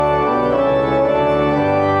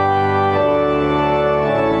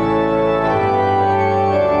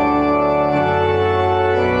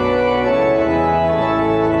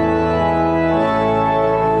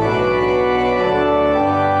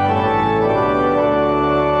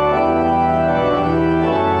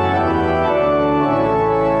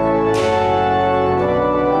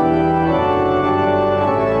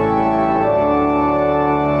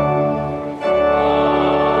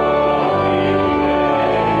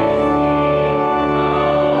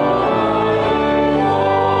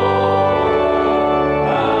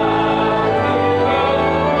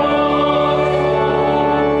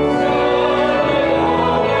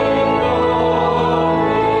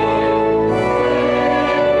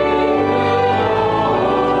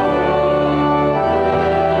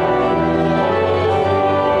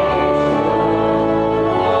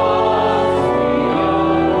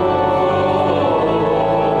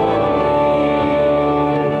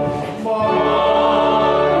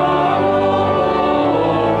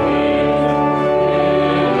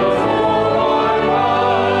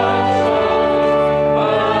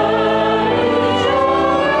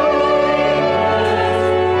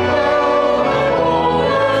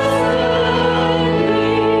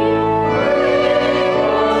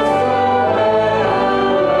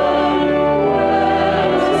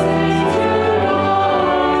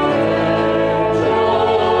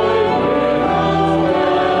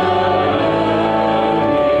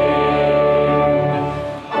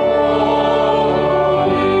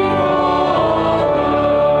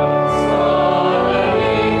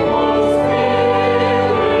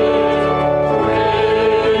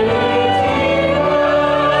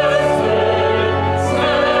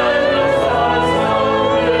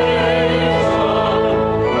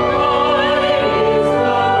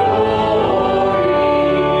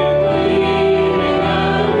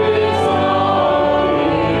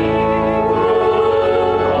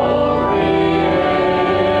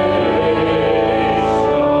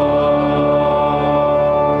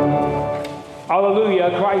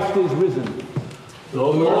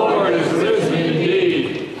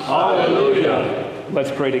Hallelujah.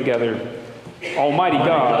 Let's pray together. Almighty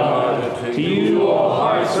God, to you all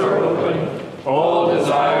hearts are open, all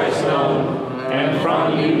desires known, and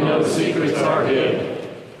from you no secrets are hid.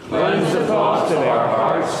 Cleanse the thoughts of our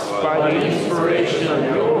hearts by the inspiration of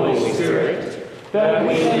your Holy Spirit, that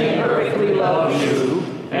we may perfectly love you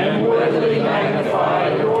and worthily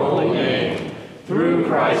magnify your holy name. Through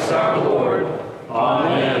Christ our Lord.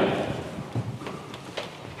 Amen.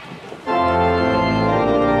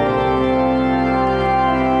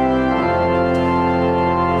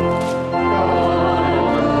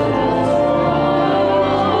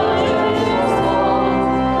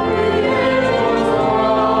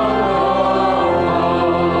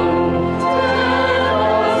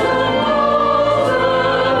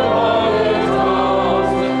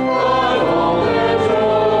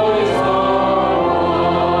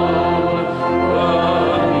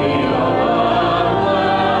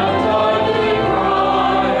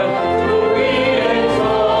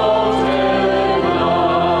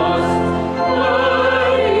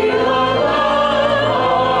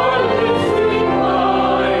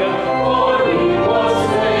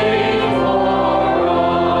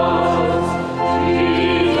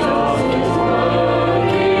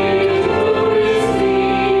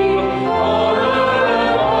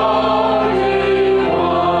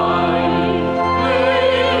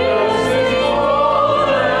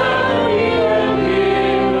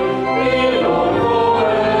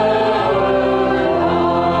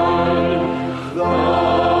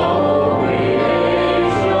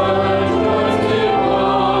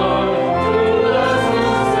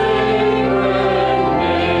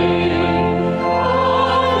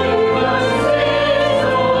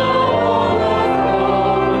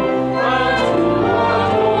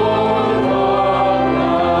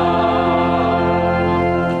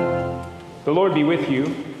 the Lord be with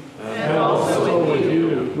you. And also with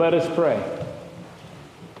you. Let us pray.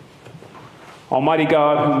 Almighty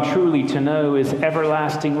God, whom truly to know is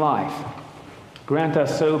everlasting life, grant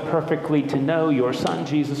us so perfectly to know your Son,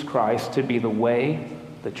 Jesus Christ, to be the way,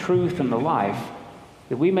 the truth, and the life,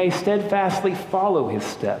 that we may steadfastly follow his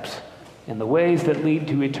steps in the ways that lead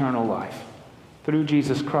to eternal life. Through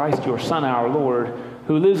Jesus Christ, your Son, our Lord,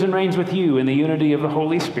 who lives and reigns with you in the unity of the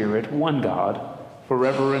Holy Spirit, one God,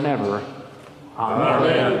 forever and ever. Amen.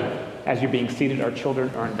 Amen. As you're being seated, our children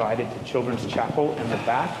are invited to Children's Chapel in the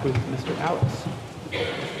back with Mr. Alex.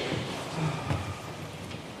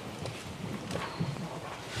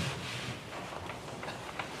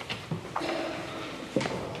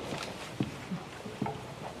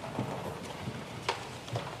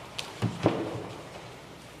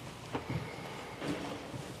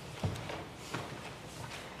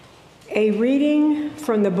 A reading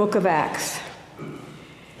from the book of Acts.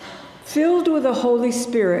 Filled with the Holy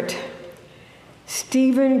Spirit,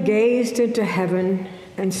 Stephen gazed into heaven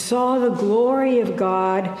and saw the glory of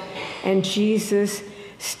God and Jesus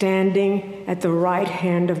standing at the right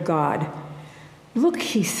hand of God. "Look,"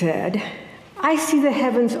 he said, "I see the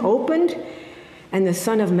heavens opened and the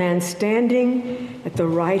Son of Man standing at the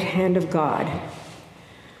right hand of God."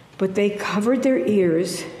 But they covered their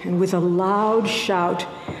ears, and with a loud shout,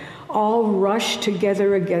 all rushed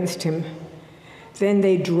together against him. Then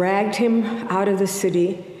they dragged him out of the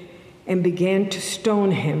city and began to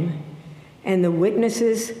stone him. And the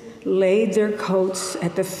witnesses laid their coats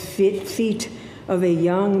at the feet of a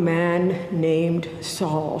young man named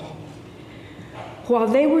Saul. While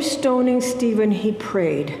they were stoning Stephen, he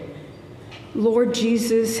prayed, "Lord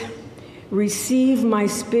Jesus, receive my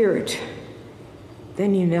spirit."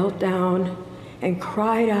 Then he knelt down and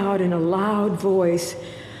cried out in a loud voice,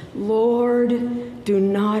 "Lord, do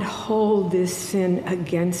not hold this sin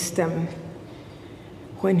against them."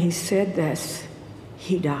 When he said this,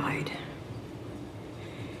 he died.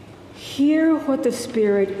 Hear what the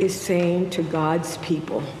Spirit is saying to God's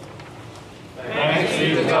people. Thanks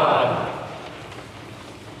be to God.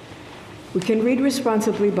 We can read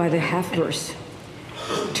responsibly by the half verse.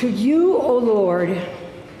 To you, O Lord,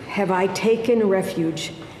 have I taken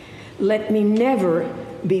refuge. Let me never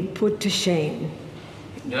be put to shame.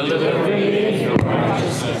 Deliver me in your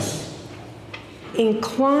righteousness.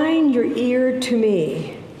 Incline your ear to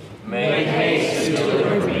me. Make haste to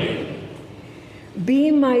deliver me.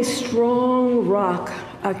 Be my strong rock,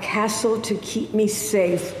 a castle to keep me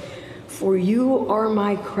safe, for you are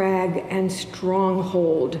my crag and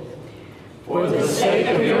stronghold. For the sake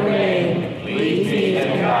of your name, lead me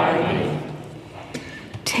and guide me.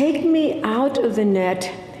 Take me out of the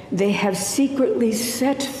net they have secretly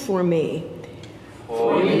set for me.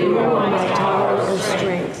 For you are my tower of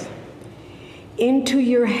strength. Into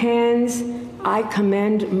your hands I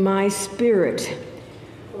commend my spirit.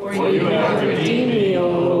 For you have redeemed me, O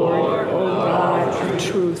Lord, O God of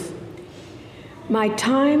truth. My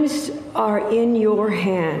times are in your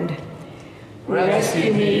hand.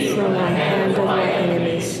 Rescue me from the hand of my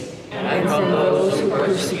enemies and from those who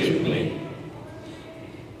persecute me.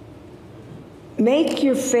 Make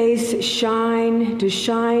your face shine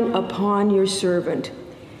upon your servant,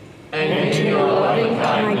 and in your loving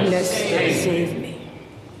kindness save me.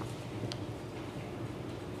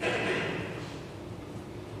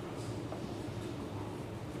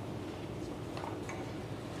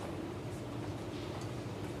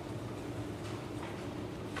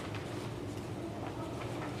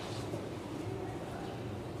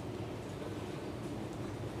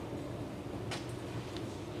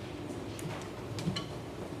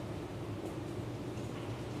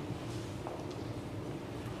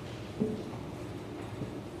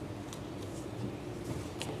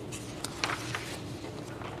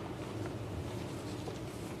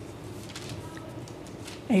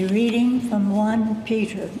 A reading from 1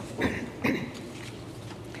 Peter.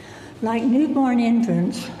 Like newborn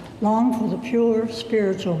infants, long for the pure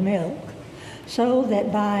spiritual milk, so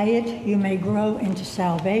that by it you may grow into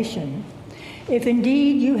salvation, if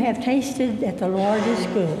indeed you have tasted that the Lord is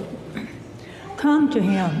good. Come to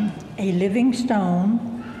him, a living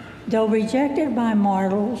stone, though rejected by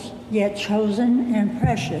mortals, yet chosen and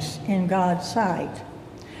precious in God's sight.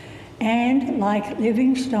 And like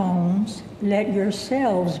living stones, let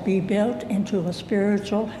yourselves be built into a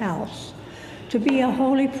spiritual house, to be a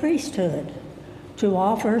holy priesthood, to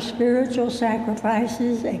offer spiritual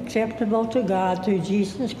sacrifices acceptable to God through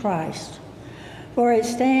Jesus Christ. For it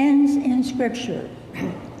stands in Scripture,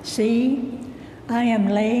 see, I am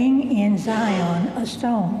laying in Zion a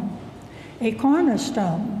stone, a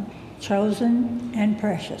cornerstone, chosen and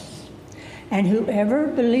precious, and whoever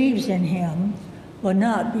believes in him will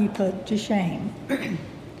not be put to shame.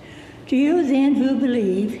 To you then who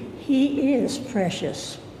believe, he is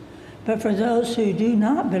precious. But for those who do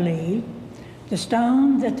not believe, the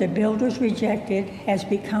stone that the builders rejected has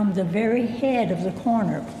become the very head of the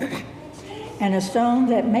corner, and a stone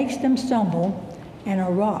that makes them stumble, and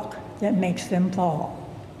a rock that makes them fall.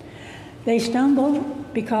 They stumble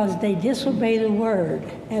because they disobey the word,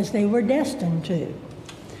 as they were destined to.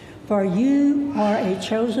 For you are a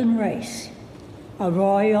chosen race, a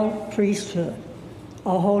royal priesthood,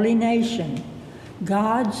 a holy nation,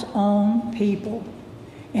 God's own people,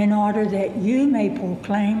 in order that you may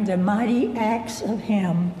proclaim the mighty acts of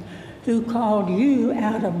him who called you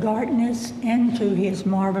out of darkness into his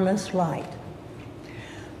marvelous light.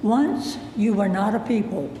 Once you were not a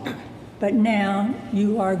people, but now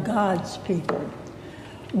you are God's people.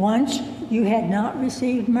 Once you had not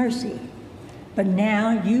received mercy, but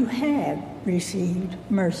now you have received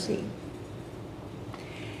mercy.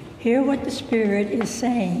 Hear what the Spirit is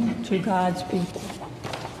saying to God's people.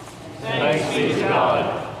 Thanks be to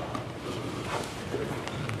God.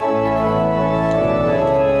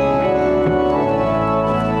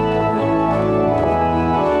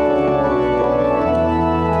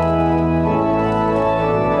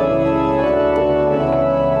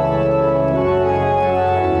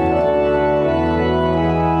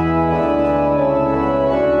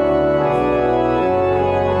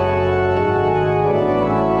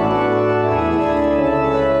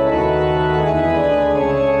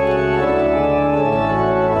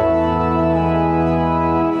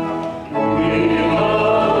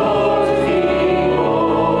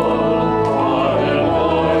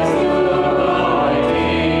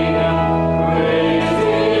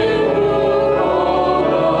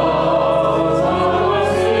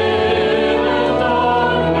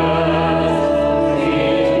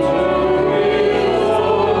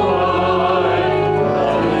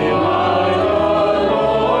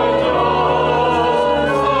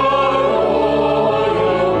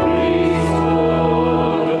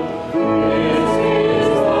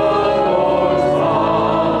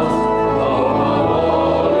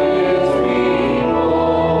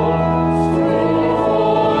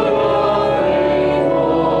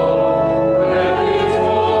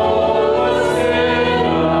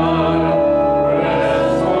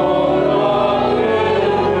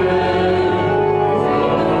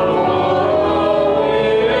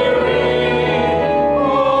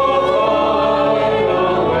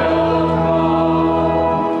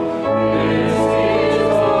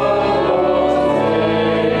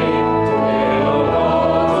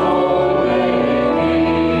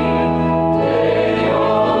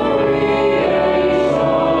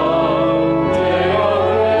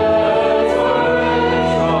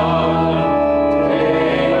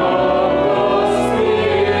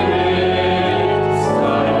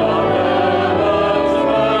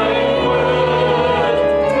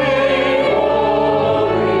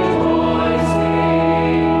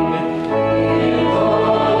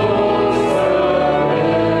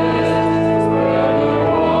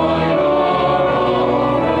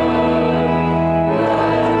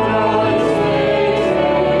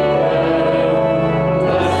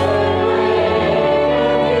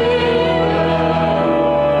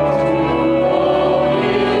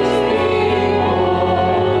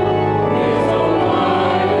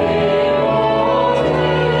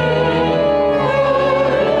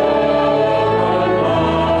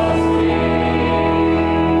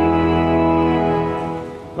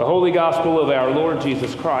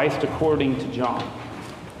 Christ according to John.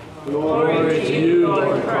 Glory to you,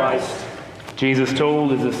 Lord Christ. Jesus told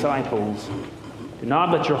his disciples, "Do not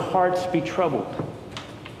let your hearts be troubled.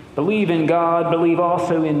 Believe in God, believe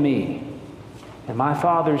also in me. In my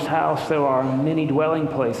Father's house there are many dwelling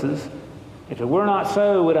places. If it were not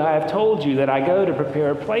so, would I have told you that I go to prepare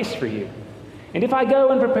a place for you? And if I go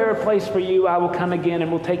and prepare a place for you, I will come again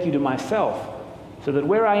and will take you to myself, so that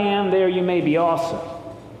where I am, there you may be also.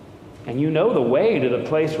 And you know the way to the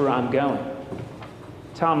place where I'm going."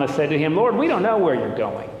 Thomas said to him, "Lord, we don't know where you're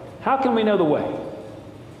going. How can we know the way?"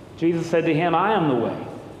 Jesus said to him, "I am the way,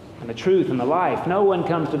 and the truth, and the life. No one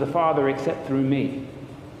comes to the Father except through me.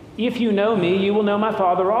 If you know me, you will know my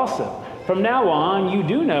Father also. From now on, you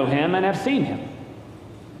do know him and have seen him."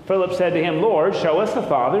 Philip said to him, "Lord, show us the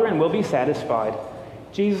Father, and we'll be satisfied."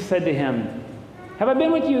 Jesus said to him, "Have I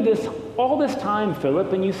been with you all this time,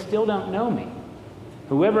 Philip, and you still don't know me?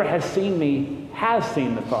 Whoever has seen me has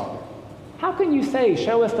seen the Father. How can you say,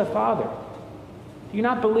 'Show us the Father'? Do you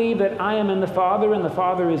not believe that I am in the Father and the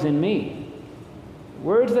Father is in me? The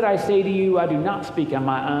words that I say to you, I do not speak on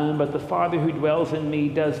my own, but the Father who dwells in me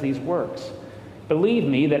does these works. Believe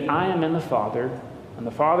me that I am in the Father and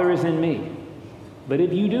the Father is in me. But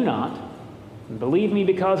if you do not, then believe me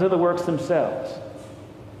because of the works themselves.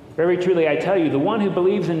 Very truly I tell you, the one who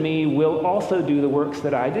believes in me will also do the works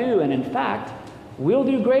that I do, and in fact, will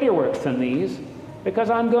do greater works than these,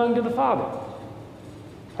 because I'm going to the Father.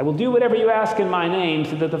 I will do whatever you ask in my name,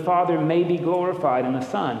 so that the Father may be glorified in the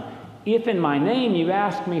Son. If in my name you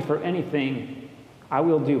ask me for anything, I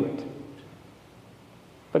will do it."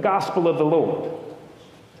 The Gospel of the Lord.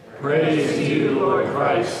 Praise to you, Lord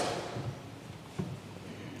Christ.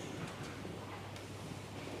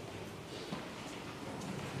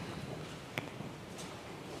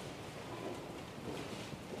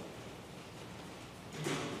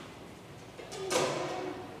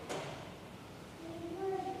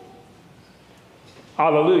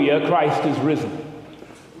 Hallelujah, Christ is risen.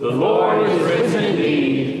 The Lord is risen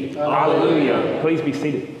indeed. Hallelujah. Please be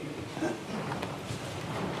seated.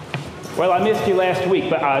 Well, I missed you last week,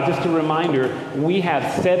 but just a reminder, we have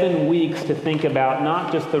 7 weeks to think about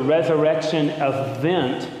not just the resurrection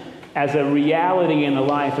event as a reality in the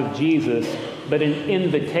life of Jesus, but an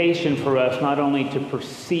invitation for us not only to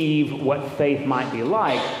perceive what faith might be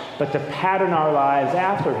like, but to pattern our lives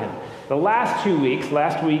after him. The last 2 weeks,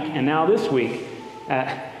 last week and now this week,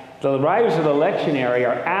 the writers of the lectionary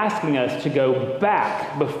are asking us to go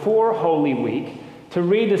back before Holy Week to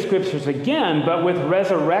read the scriptures again, but with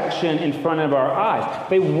resurrection in front of our eyes.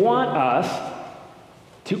 They want us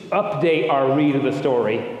to update our read of the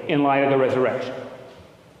story in light of the resurrection.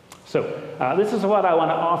 So this is what I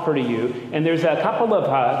want to offer to you, and there's a couple of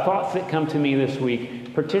thoughts that come to me this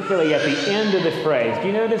week, particularly at the end of the phrase. Do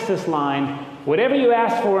you notice this line? "Whatever you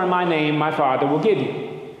ask for in my name, my Father will give you."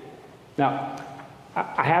 Now,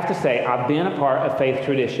 I have to say, I've been a part of faith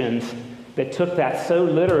traditions that took that so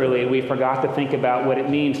literally we forgot to think about what it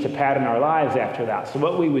means to pattern our lives after that. So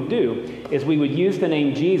what we would do is we would use the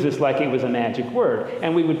name Jesus like it was a magic word,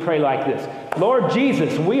 and we would pray like this: "Lord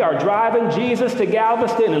Jesus, we are driving Jesus to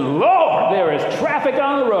Galveston, and Lord, there is traffic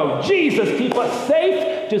on the road. Jesus, keep us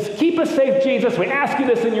safe. Just keep us safe, Jesus. We ask you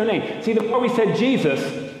this in your name." See, the more we said Jesus,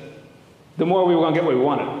 the more we were going to get what we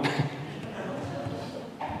wanted.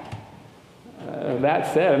 That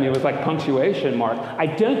said, I mean, it was like punctuation mark. I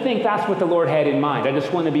don't think that's what the Lord had in mind. I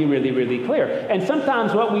just want to be really, really clear. And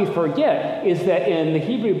sometimes what we forget is that in the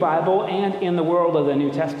Hebrew Bible and in the world of the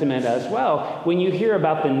New Testament as well, when you hear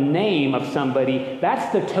about the name of somebody,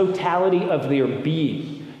 that's the totality of their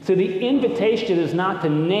being. So the invitation is not to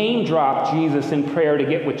name drop Jesus in prayer to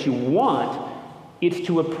get what you want. It's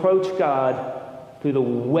to approach God through the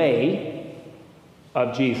way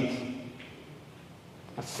of Jesus.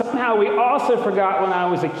 Somehow we also forgot when I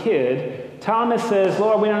was a kid, Thomas says,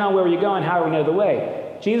 "Lord, we don't know where you're going. How do we know the way?"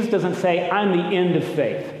 Jesus doesn't say, "I'm the end of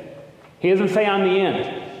faith." He doesn't say, "I'm the end."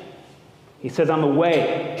 He says, "I'm the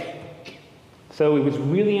way." So it was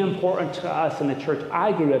really important to us in the church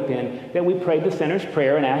I grew up in that we prayed the sinner's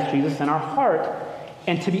prayer and asked Jesus in our heart.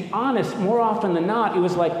 And to be honest, more often than not, it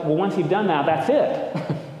was like, well, once you've done that, that's it.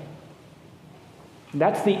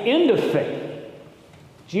 That's the end of faith.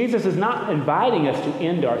 Jesus is not inviting us to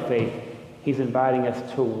end our faith. He's inviting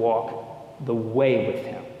us to walk the way with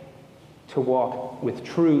him, to walk with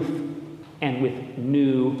truth and with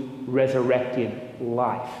new resurrected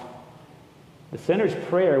life. The sinner's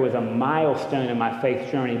prayer was a milestone in my faith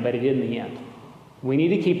journey, but it didn't end. We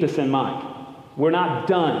need to keep this in mind. We're not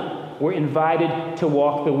done. We're invited to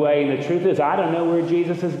walk the way, and the truth is, I don't know where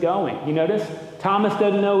Jesus is going. You notice? Thomas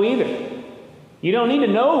doesn't know either. You don't need to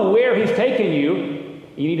know where he's taking you.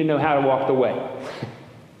 you need to know how to walk the way.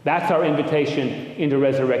 That's our invitation into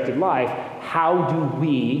resurrected life. How do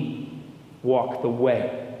we walk the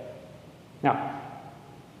way? Now,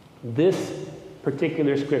 this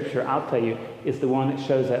particular scripture, I'll tell you, is the one that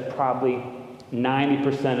shows up probably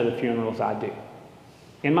 90% of the funerals I do.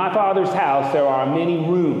 In my Father's house, there are many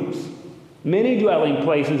rooms, many dwelling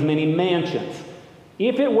places, many mansions.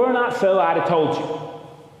 If it were not so, I'd have told you.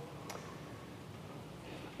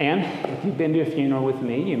 And if you've been to a funeral with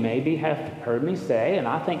me, you maybe have heard me say, and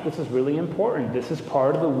I think this is really important, this is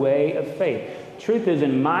part of the way of faith. Truth is,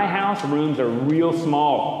 in my house, rooms are real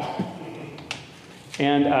small.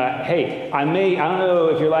 And hey, I don't know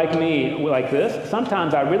if you're like me like this.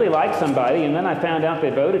 Sometimes I really like somebody, and then I found out they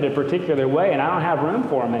voted a particular way, and I don't have room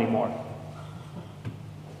for them anymore.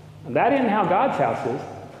 And that isn't how God's house is.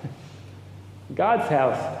 God's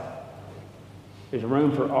house, there's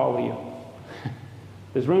room for all of you.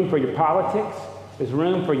 There's room for your politics. There's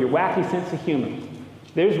room for your wacky sense of humor.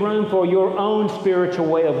 There's room for your own spiritual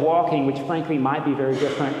way of walking, which frankly might be very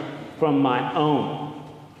different from my own.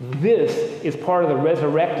 This is part of the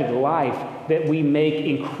resurrected life that we make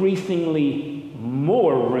increasingly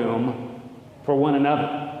more room for one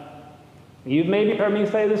another. You've maybe heard me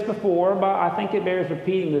say this before, but I think it bears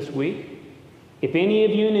repeating this week. If any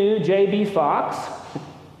of you knew J.B. Fox,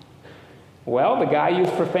 well, the guy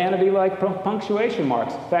used profanity like punctuation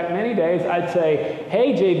marks. In fact, many days I'd say,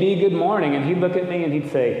 "Hey, JB, good morning," and he'd look at me and he'd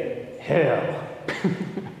say, "Hell."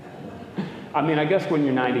 I mean, I guess when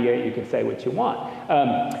you're 98, you can say what you want.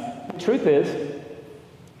 The truth is,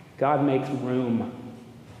 God makes room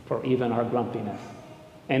for even our grumpiness.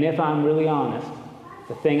 And if I'm really honest,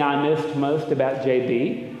 the thing I missed most about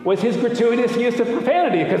JB was his gratuitous use of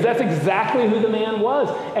profanity, because that's exactly who the man was.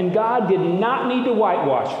 And God did not need to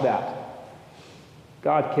whitewash that.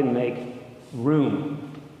 God can make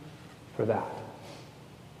room for that.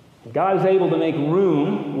 God is able to make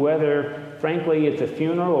room, whether, frankly, it's a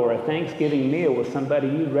funeral or a Thanksgiving meal with somebody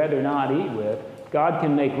you'd rather not eat with. God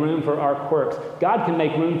can make room for our quirks. God can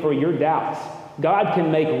make room for your doubts. God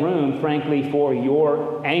can make room, frankly, for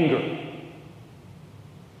your anger.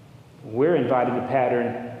 We're invited to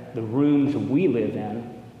pattern the rooms we live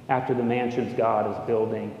in after the mansions God is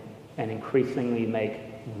building and increasingly make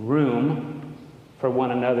room for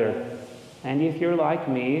one another. And if you're like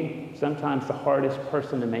me, sometimes the hardest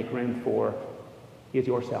person to make room for is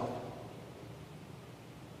yourself.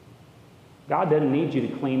 God doesn't need you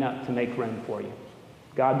to clean up to make room for you.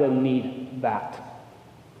 God doesn't need that.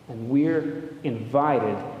 And we're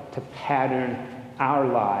invited to pattern our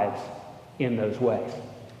lives in those ways.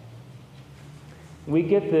 We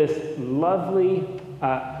get this lovely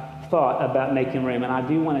thought about making room, and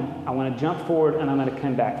I want to jump forward, and I'm going to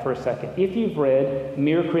come back for a second. If you've read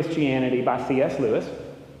Mere Christianity by C.S. Lewis,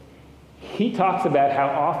 he talks about how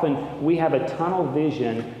often we have a tunnel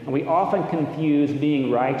vision, and we often confuse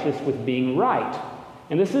being righteous with being right.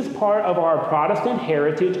 And this is part of our Protestant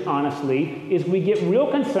heritage, honestly, is we get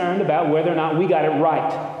real concerned about whether or not we got it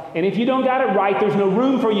right. And if you don't got it right, there's no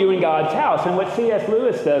room for you in God's house. And what C.S.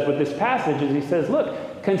 Lewis does with this passage is he says,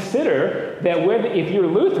 look, consider that if you're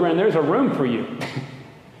Lutheran, there's a room for you.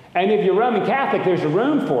 And if you're Roman Catholic, there's a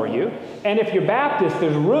room for you. And if you're Baptist,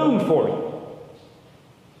 there's room for you.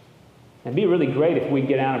 It'd be really great if we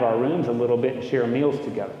get out of our rooms a little bit and share meals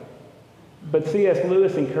together. But C.S.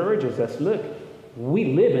 Lewis encourages us, look, we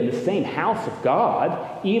live in the same house of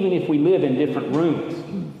God, even if we live in different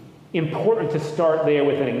rooms. Important to start there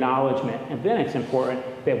with an acknowledgement, and then it's important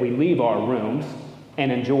that we leave our rooms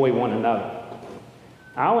and enjoy one another.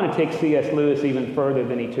 I want to take C.S. Lewis even further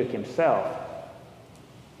than he took himself.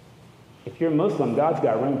 If you're Muslim, God's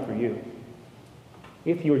got room for you.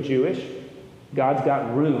 If you're Jewish, God's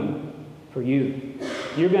got room for you.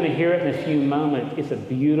 You're going to hear it in a few moments. It's a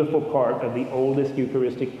beautiful part of the oldest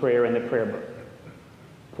Eucharistic prayer in the prayer book.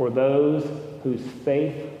 For those whose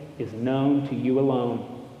faith is known to you alone.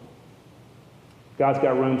 God's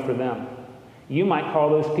got room for them. You might call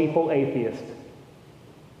those people atheists.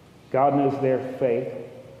 God knows their faith,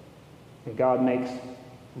 and God makes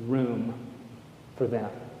room for them.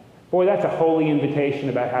 Boy, that's a holy invitation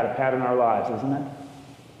about how to pattern our lives, isn't it?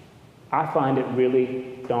 I find it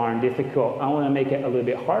really darn difficult. I want to make it a little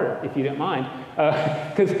bit harder, if you don't mind,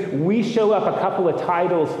 because we show up a couple of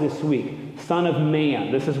titles this week. Son of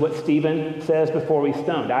Man. This is what Stephen says before he's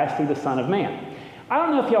stoned. I see the Son of Man. I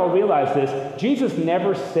don't know if y'all realize this. Jesus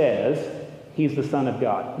never says he's the Son of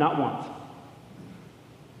God. Not once.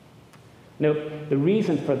 No, the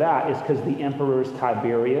reason for that is because the emperors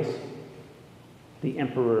Tiberius, the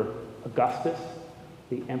emperor Augustus,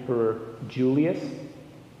 the emperor Julius,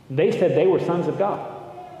 they said they were sons of God.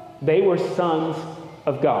 They were sons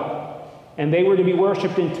of God. And they were to be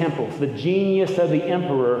worshipped in temples. The genius of the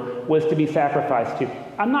emperor was to be sacrificed to.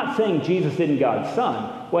 I'm not saying Jesus isn't God's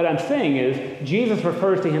son. What I'm saying is Jesus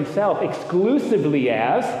refers to himself exclusively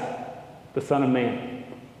as the Son of Man.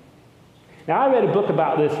 Now, I read a book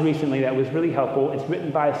about this recently that was really helpful. It's written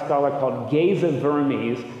by a scholar called Geza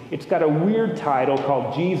Vermes. It's got a weird title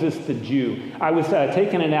called Jesus the Jew. I was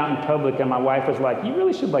taking it out in public, and my wife was like, you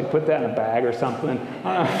really should put that in a bag or something.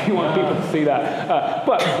 I don't know if you want people to see that.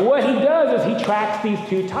 But what he does is he tracks these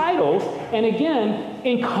two titles, and again,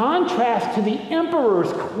 in contrast to the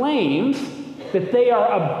emperor's claims that they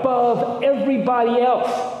are above everybody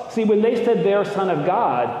else. See, when they said they're Son of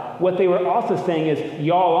God, what they were also saying is,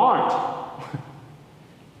 y'all aren't.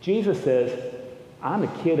 Jesus says, I'm a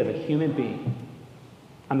kid of a human being.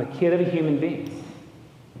 I'm a kid of a human being.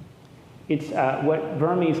 It's what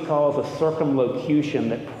Vermes calls a circumlocution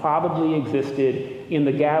that probably existed in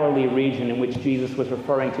the Galilee region in which Jesus was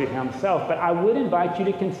referring to himself. But I would invite you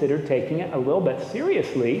to consider taking it a little bit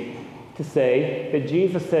seriously to say that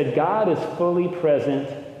Jesus said God is fully present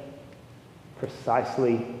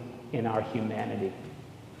precisely in our humanity.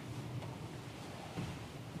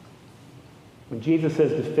 When Jesus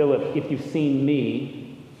says to Philip, if you've seen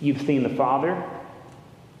me, you've seen the Father,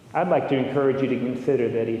 I'd like to encourage you to consider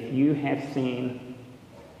that if you have seen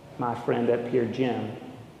my friend up here, Jim,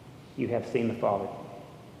 you have seen the Father.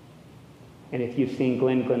 And if you've seen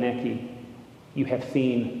Glenn Glenecki, you have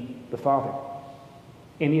seen the Father.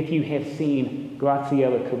 And if you have seen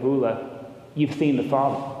Graziella Kabula, you've seen the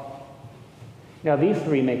Father. Now, these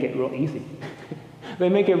three make it real easy. They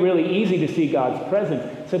make it really easy to see God's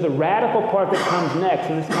presence. So the radical part that comes next,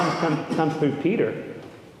 and this comes through Peter,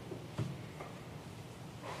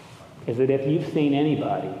 is that if you've seen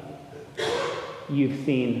anybody, you've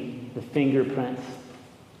seen the fingerprints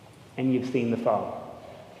and you've seen the Father.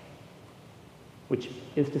 Which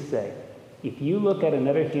is to say, if you look at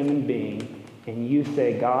another human being and you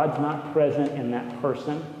say God's not present in that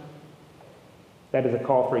person, that is a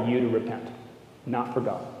call for you to repent, not for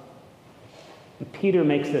God. And Peter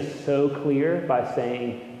makes this so clear by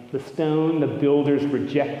saying the stone the builders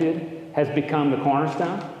rejected has become the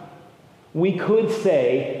cornerstone. We could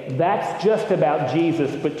say that's just about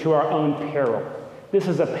Jesus, but to our own peril. This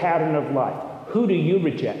is a pattern of life. Who do you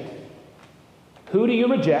reject? Who do you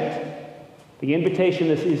reject? The invitation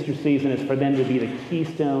this Easter season is for them to be the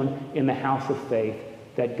keystone in the house of faith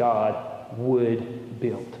that God would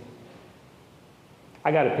build.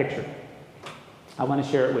 I got a picture. I want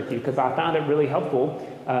to share it with you because I found it really helpful.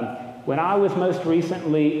 When I was most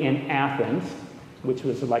recently in Athens, which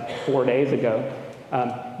was 4 days ago,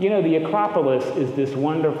 the Acropolis is this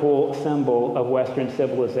wonderful symbol of Western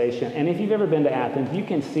civilization. And if you've ever been to Athens, you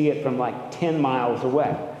can see it from 10 miles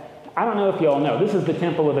away. I don't know if you all know, this is the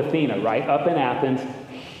Temple of Athena, right? Up in Athens,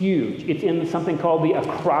 huge. It's in something called the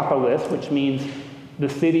Acropolis, which means the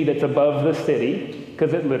city that's above the city,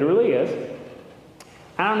 because it literally is.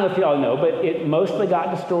 I don't know if you all know, but it mostly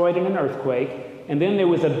got destroyed in an earthquake. And then there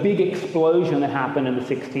was a big explosion that happened in the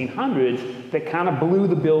 1600s that kind of blew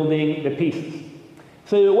the building to pieces.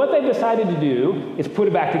 So what they decided to do is put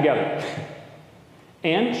it back together.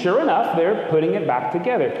 And sure enough, they're putting it back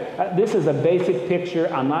together. This is a basic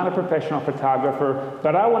picture. I'm not a professional photographer,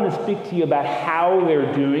 but I want to speak to you about how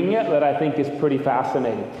they're doing it that I think is pretty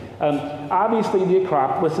fascinating. Obviously, the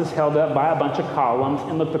Acropolis is held up by a bunch of columns,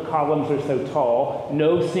 and look, the columns are so tall,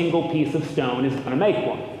 no single piece of stone is going to make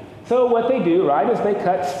one. So what they do, right, is they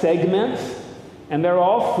cut segments, and they're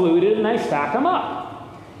all fluted, and they stack them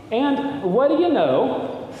up. And what do you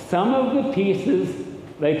know? Some of the pieces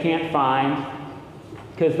they can't find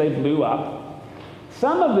because they blew up.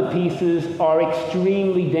 Some of the pieces are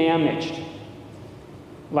extremely damaged,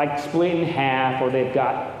 like split in half, or they've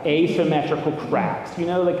got asymmetrical cracks.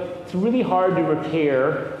 It's really hard to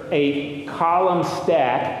repair a column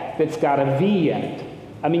stack that's got a V in it.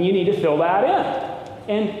 I mean, you need to fill that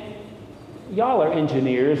in. And y'all are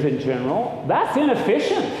engineers in general. That's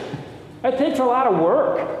inefficient. That takes a lot of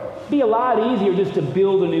work. It'd be a lot easier just to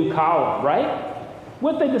build a new column, right?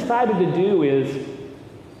 What they decided to do is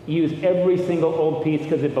use every single old piece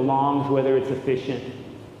because it belongs, whether it's efficient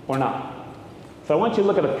or not. So I want you to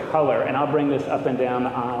look at the color, and I'll bring this up and down the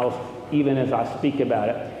aisles even as I speak about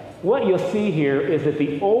it. What you'll see here is that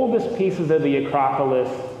the oldest pieces of the Acropolis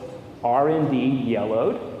are indeed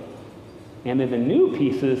yellowed, and then the new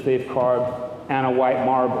pieces they've carved on a white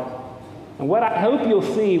marble. And what I hope you'll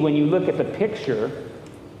see when you look at the picture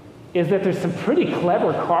is that there's some pretty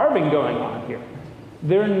clever carving going on here.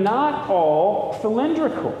 They're not all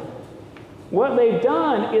cylindrical. What they've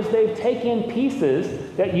done is they've taken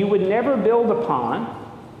pieces that you would never build upon,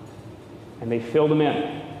 And they filled them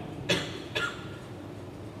in.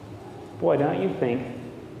 Boy, don't you think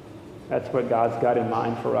that's what God's got in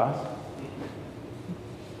mind for us?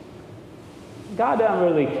 God doesn't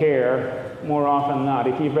really care more often than not.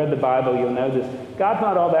 If you've read the Bible, you'll know this. God's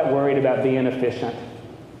not all that worried about being efficient.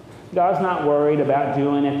 God's not worried about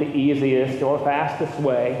doing it the easiest or fastest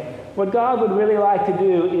way. What God would really like to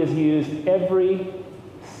do is use every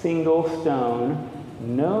single stone,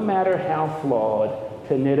 no matter how flawed,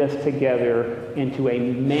 to knit us together into a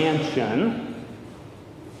mansion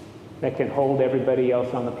that can hold everybody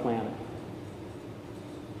else on the planet.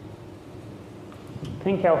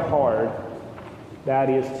 Think how hard that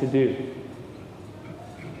is to do.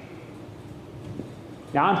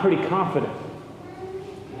 Now, I'm pretty confident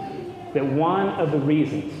that one of the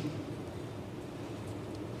reasons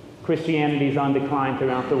Christianity is on decline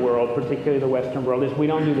throughout the world, particularly the Western world, is we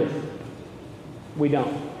don't do this. We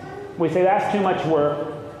don't. We say, that's too much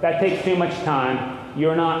work. That takes too much time.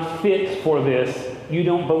 You're not fit for this. You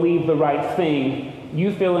don't believe the right thing.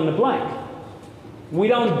 You fill in the blank. We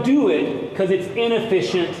don't do it because it's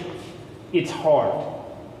inefficient. It's hard.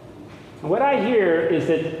 And what I hear is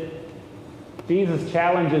that Jesus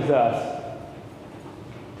challenges us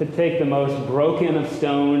to take the most broken of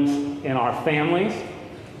stones in our families,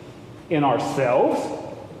 in ourselves,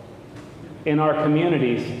 in our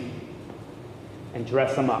communities, and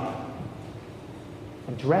dress them up.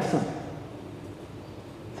 And dress them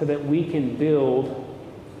so that we can build,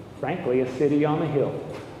 frankly, a city on the hill.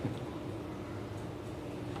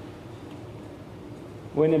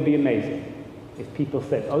 Wouldn't it be amazing if people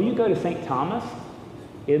said, oh, you go to St. Thomas?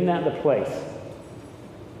 Isn't that the place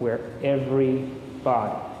where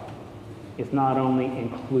everybody is not only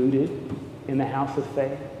included in the house of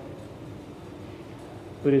faith,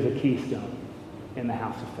 but is a keystone in the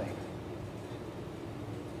house of faith?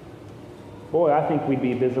 Boy, I think we'd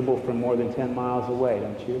be visible from more than 10 miles away,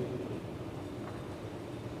 don't you?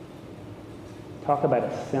 Talk about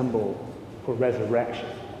a symbol for resurrection.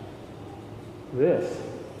 This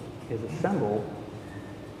is a symbol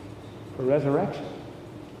for resurrection.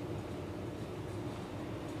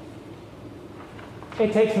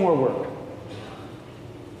 It takes more work.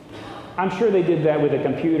 I'm sure they did that with a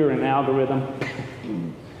computer and an algorithm.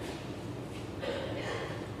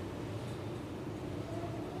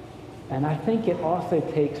 And I think it also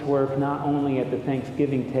takes work not only at the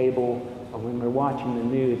Thanksgiving table or when we're watching the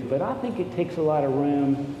news, but I think it takes a lot of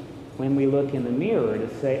room when we look in the mirror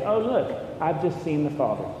to say, oh, look, I've just seen the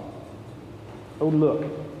Father. Oh, look,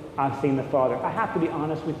 I've seen the Father. I have to be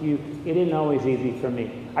honest with you, it isn't always easy for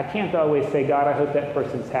me. I can't always say, God, I hope that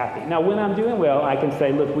person's happy. Now, when I'm doing well, I can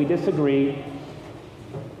say, look, we disagree.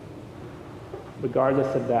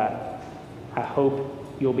 Regardless of that, I hope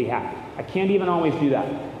you'll be happy. I can't even always do that.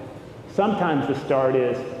 Sometimes the start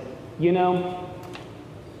is, you know,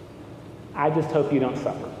 I just hope you don't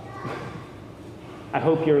suffer. I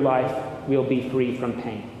hope your life will be free from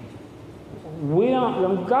pain.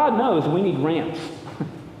 God knows we need ramps,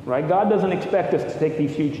 right? God doesn't expect us to take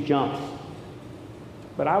these huge jumps.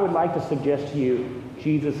 But I would like to suggest to you,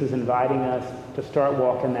 Jesus is inviting us to start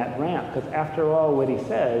walking that ramp, because after all, what he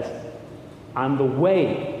says, I'm the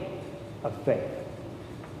way of faith.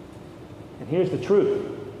 And here's the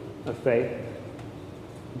truth of faith.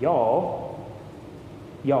 Y'all,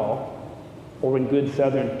 or in good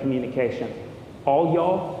Southern communication, all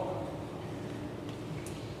y'all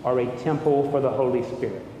are a temple for the Holy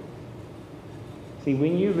Spirit. See,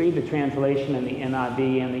 when you read the translation in the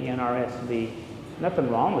NIV and the NRSV,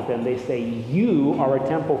 nothing wrong with them. They say, you are a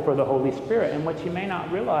temple for the Holy Spirit. And what you may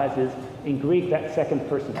not realize is, in Greek, that second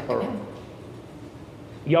person's plural.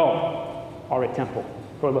 Y'all are a temple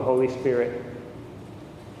for the Holy Spirit.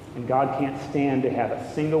 And God can't stand to have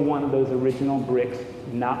a single one of those original bricks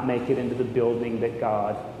not make it into the building that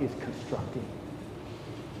God is constructing.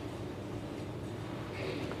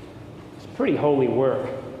 It's pretty holy work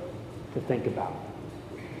to think about,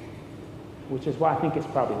 which is why I think it's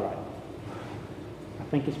probably right. I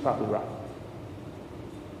think it's probably right.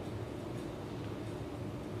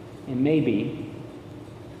 And maybe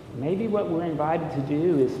what we're invited to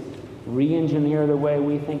do is re-engineer the way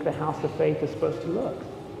we think the house of faith is supposed to look.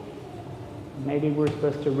 Maybe we're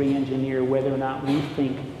supposed to re-engineer whether or not we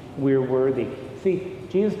think we're worthy. See,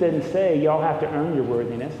 Jesus didn't say y'all have to earn your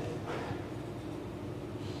worthiness.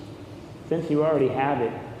 Since you already have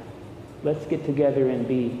it, let's get together and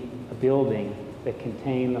be a building that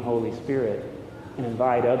contains the Holy Spirit and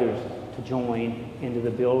invite others to join into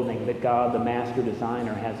the building that God, the master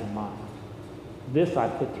designer, has in mind. This, I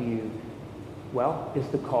put to you, well, is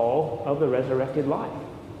the call of the resurrected life.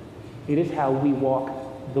 It is how we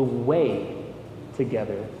walk the way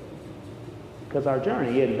together because our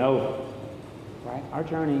journey isn't over, right? Our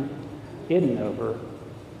journey isn't over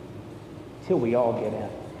till we all get in.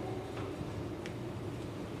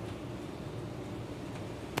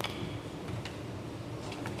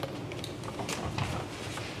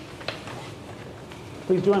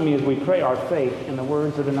 Please join me as we pray our faith in the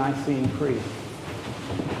words of the Nicene Creed.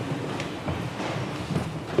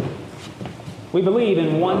 We believe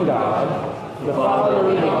in one God, the Father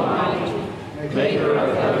the Almighty, maker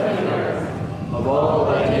of heaven and earth, of all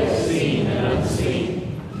that is seen and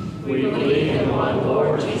unseen. We believe in one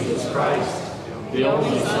Lord Jesus Christ, the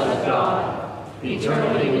only Son of God,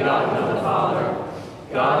 eternally begotten of the Father,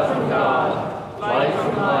 God from God, light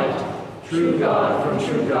from light, true God from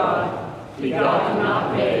true God, begotten,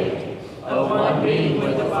 not made, of one being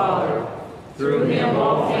with the Father. Through him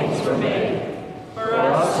all things were made. For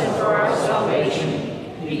us and for our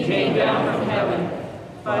salvation, he came down from heaven.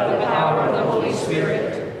 By the power of the Holy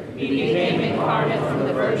Spirit, he became incarnate from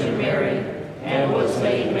the Virgin Mary and was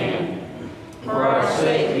made man. For our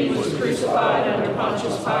sake he was crucified under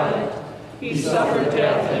Pontius Pilate. He suffered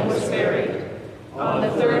death and was buried. On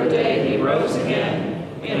the third day he rose again,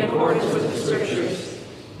 in accordance with the Scriptures.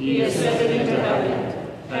 He ascended into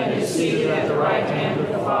heaven and is seated at the right hand of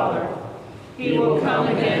the Father. He will come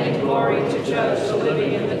again in glory to judge the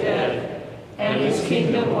living and the dead, and his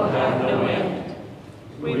kingdom will have no end.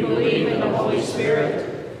 We believe in the Holy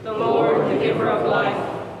Spirit, the Lord, the giver of life,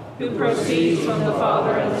 who proceeds from the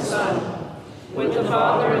Father and the Son. With the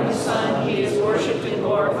Father and the Son he is worshipped and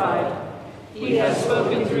glorified. He has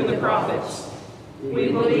spoken through the prophets. We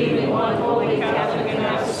believe in one holy Catholic and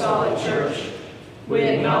Apostolic Church. We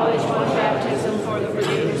acknowledge one baptism for the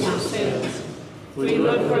forgiveness of sins. We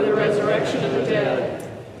look for the resurrection of the dead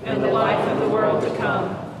and the life of the world to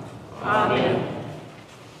come. Amen.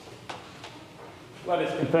 Let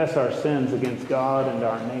us confess our sins against God and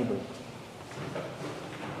our neighbor.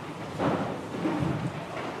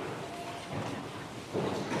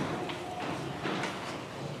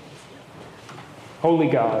 Holy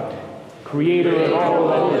God, creator of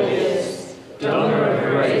all that is, donor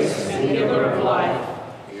of grace and giver of life,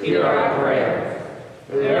 hear our prayer.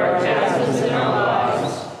 There are chasms in our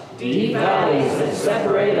lives, deep valleys that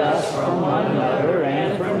separate us from one another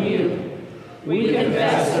and from you. We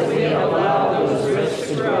confess that we have allowed those rifts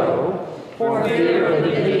to grow for fear of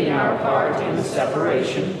admitting our part in the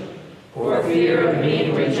separation, for fear of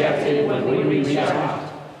being rejected when we reach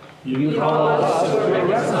out. You call us to a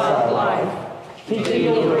reconciled life, to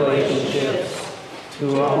heal relationships,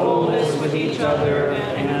 to a wholeness with each other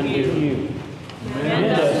and with you.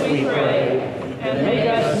 Mend us, we pray, and make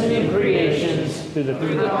us new creations through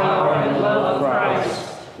the power and love of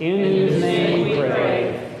Christ, in whose name we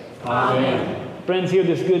pray. Amen. Friends, hear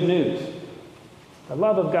this good news. The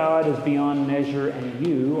love of God is beyond measure, and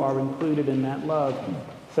you are included in that love.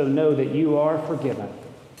 So know that you are forgiven,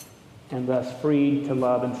 and thus freed to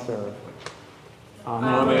love and serve.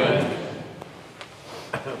 Amen. Amen.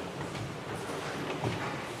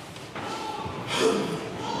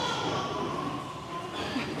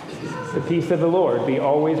 The peace of the Lord be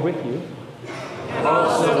always with you. And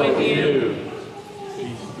also with you.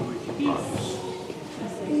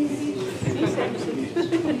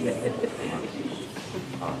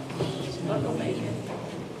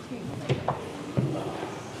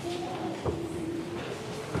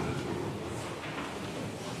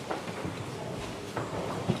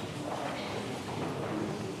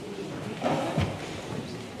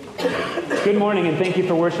 Good morning, and thank you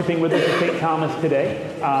for worshiping with us at St. Thomas today.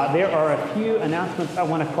 There are a few announcements I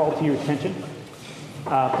want to call to your attention.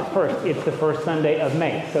 First, it's the first Sunday of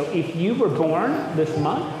May. So if you were born this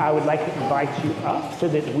month, I would like to invite you up so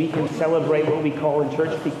that we can celebrate what we call in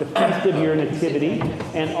church speak the Feast of Your Nativity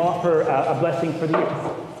and offer a blessing for the year.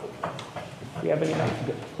 Do you have any?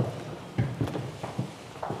 Good.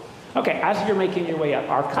 Okay, as you're making your way up,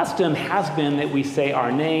 our custom has been that we say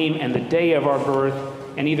our name and the day of our birth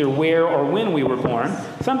and either where or when we were born.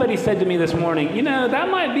 Somebody said to me this morning, you know, that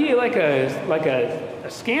might be like a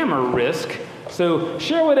scammer risk. So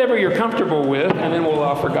share whatever you're comfortable with, and then we'll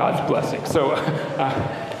offer God's blessing. So,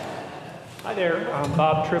 hi there. I'm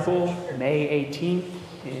Bob Triple, May 18th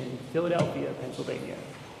in Philadelphia, Pennsylvania.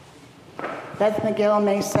 Beth McGill,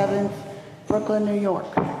 May 7th, Brooklyn, New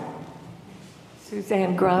York.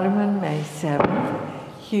 Suzanne Groneman, May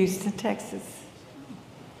 7th, Houston, Texas.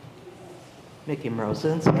 Mickey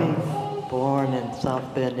Mrozinski, born in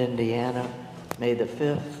South Bend, Indiana, May the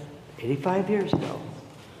 5th, 85 years ago.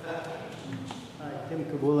 Hi, Tim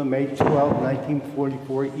Kabula, May 12,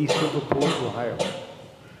 1944, East Liverpool, Ohio.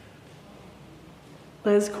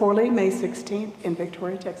 Liz Corley, May 16th in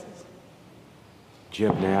Victoria, Texas.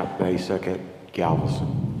 Jim Knapp, May 2nd,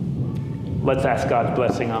 Galveston. Let's ask God's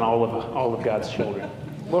blessing on all of God's children.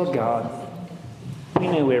 Lord God, we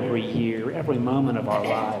know every year, every moment of our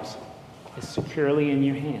lives is securely in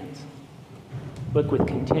your hands. Look with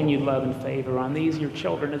continued love and favor on these, your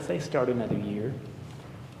children, as they start another year.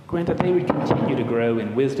 Grant that they would continue to grow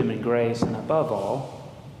in wisdom and grace, and above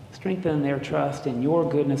all, strengthen their trust in your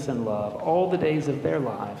goodness and love all the days of their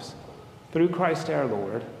lives. Through Christ our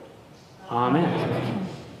Lord. Amen.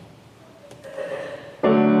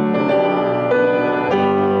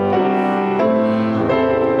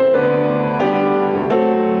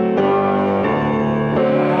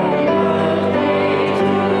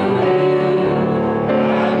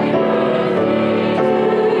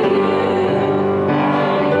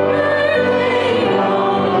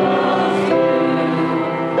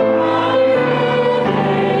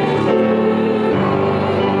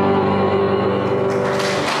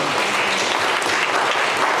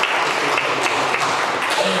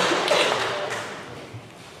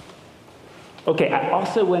 Okay, I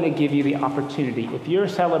also want to give you the opportunity, if you're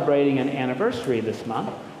celebrating an anniversary this month,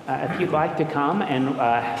 if you'd like to come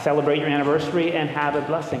and celebrate your anniversary and have a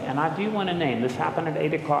blessing. And I do want to name, this happened at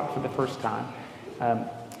 8 o'clock for the first time.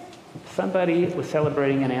 Somebody was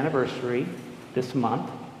celebrating an anniversary this month,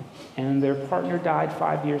 and their partner died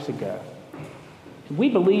 5 years ago. We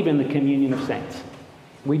believe in the communion of saints.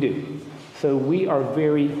 We do. So we are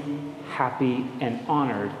very happy and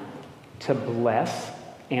honored to bless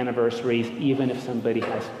anniversaries, even if somebody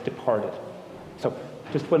has departed. So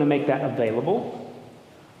just want to make that available.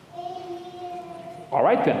 All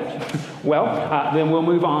right then. Well, then we'll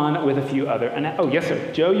move on with a few other. Oh, yes,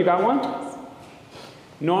 sir. Joe, you got one?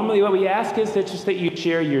 Normally what we ask is that you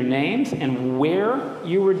share your names and where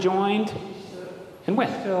you were joined and when.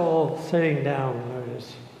 Still sitting down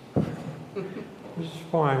notice. This is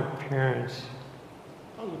for my parents.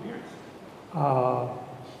 Oh, your parents.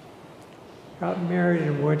 Got married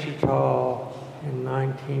in Wichita in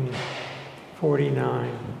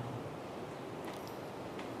 1949.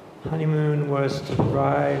 Honeymoon was to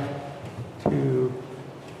drive to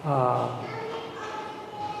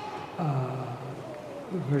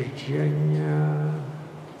Virginia,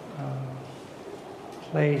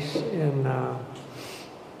 place in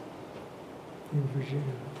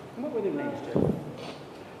Virginia. What were their names, Joe?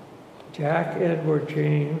 Jack Edward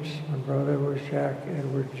James. My brother was Jack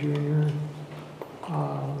Edward Jr.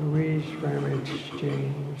 Louise Ramage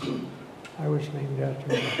James. I was named after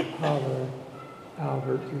my father,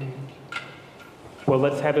 Albert James. Well,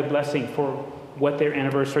 let's have a blessing for what their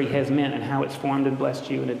anniversary has meant and how it's formed and blessed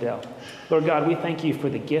you and Adele. Lord God, we thank you for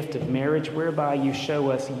the gift of marriage whereby you show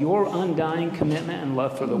us your undying commitment and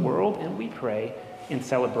love for the world, and we pray in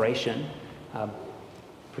celebration,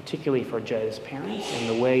 particularly for Joe's parents and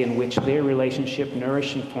the way in which their relationship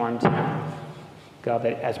nourished and formed him. God,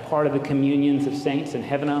 that as part of the communions of saints in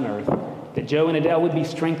heaven on earth, that Joe and Adele would be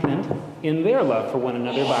strengthened in their love for one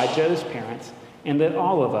another by Joe's parents, and that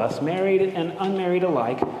all of us, married and unmarried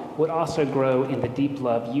alike, would also grow in the deep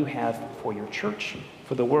love you have for your church,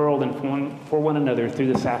 for the world, and for one another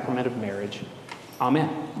through the sacrament of marriage. Amen.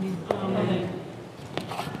 Amen.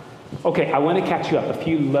 Okay, I want to catch you up. A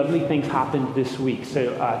few lovely things happened this week.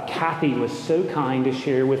 So Kathy was so kind to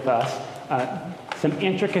share with us some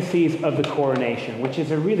intricacies of the coronation, which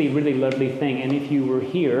is a really, really lovely thing. And if you were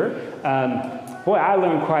here, boy, I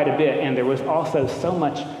learned quite a bit. And there was also so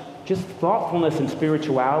much just thoughtfulness and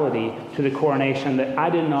spirituality to the coronation that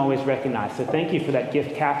I didn't always recognize. So thank you for that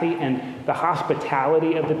gift, Kathy. And the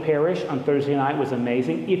hospitality of the parish on Thursday night was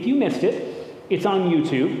amazing. If you missed it, it's on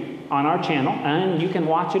YouTube, on our channel, and you can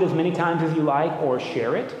watch it as many times as you like or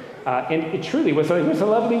share it. And it truly was a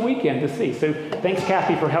lovely weekend to see. So thanks,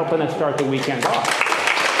 Kathy, for helping us start the weekend off.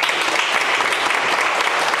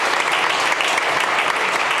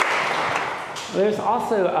 There's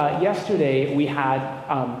also, yesterday we had,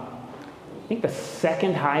 I think, the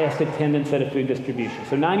second highest attendance at a food distribution.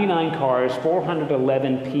 So 99 cars,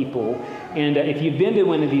 411 people. And if you've been to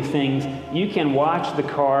one of these things, you can watch the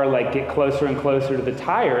car get closer and closer to the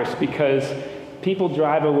tires because people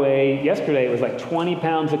drive away. Yesterday it was like 20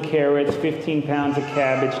 pounds of carrots, 15 pounds of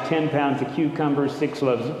cabbage, 10 pounds of cucumbers, 6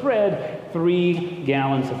 loaves of bread, 3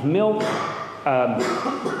 gallons of milk,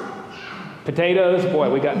 potatoes. Boy,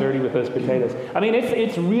 we got dirty with those potatoes. I mean,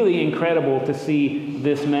 it's really incredible to see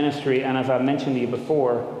this ministry. And as I mentioned to you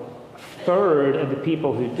before, a third of the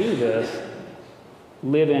people who do this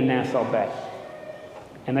live in Nassau Bay.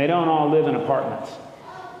 And they don't all live in apartments.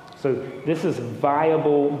 So this is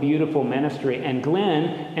viable, beautiful ministry. And Glenn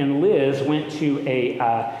and Liz went to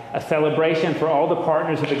a celebration for all the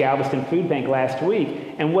partners of the Galveston Food Bank last week.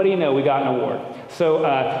 And what do you know? We got an award. So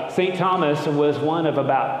St. Thomas was one of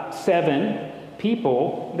about 7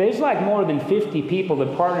 people. There's like more than 50 people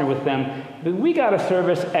that partner with them. But we got a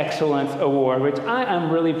Service Excellence Award, which I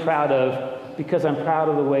am really proud of, because I'm proud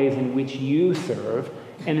of the ways in which you serve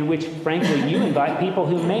and in which, frankly, you invite people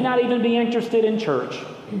who may not even be interested in church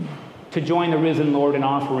to join the risen Lord in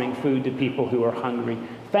offering food to people who are hungry.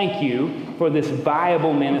 Thank you for this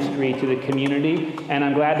viable ministry to the community, and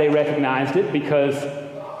I'm glad they recognized it, because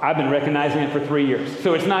I've been recognizing it for 3 years.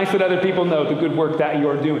 So it's nice that other people know the good work that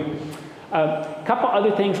you're doing. A couple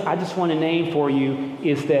other things I just want to name for you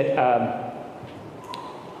is that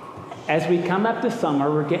as we come up to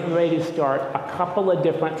summer, we're getting ready to start a couple of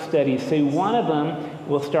different studies. So one of them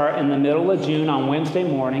will start in the middle of June on Wednesday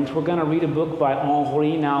mornings. We're going to read a book by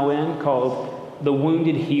Henri Nouwen called The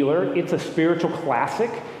Wounded Healer. It's a spiritual classic.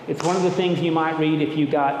 It's one of the things you might read if you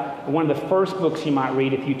got, one of the first books you might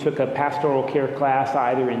read if you took a pastoral care class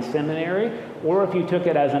either in seminary or if you took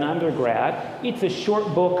it as an undergrad. It's a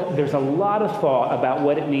short book. There's a lot of thought about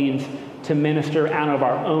what it means to minister out of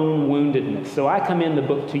our own woundedness. So I commend the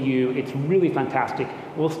book to you. It's really fantastic.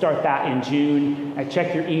 We'll start that in June.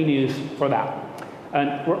 Check your e-news for that.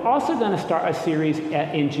 We're also going to start a series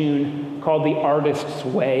in June called The Artist's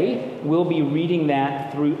Way. We'll be reading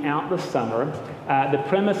that throughout the summer. The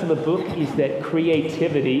premise of the book is that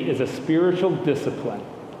creativity is a spiritual discipline.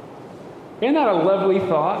 Isn't that a lovely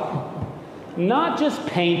thought? Not just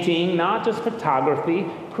painting, not just photography.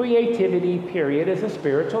 Creativity, period, is a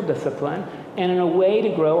spiritual discipline and in a way to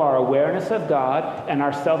grow our awareness of God and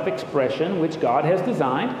our self-expression, which God has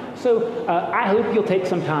designed. So I hope you'll take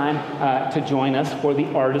some time to join us for The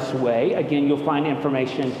Artist's Way. Again, you'll find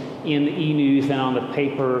information in the e-news and on the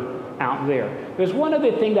paper out there. There's one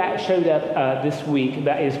other thing that showed up this week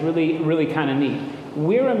that is really, really kind of neat.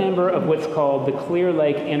 We're a member of what's called the Clear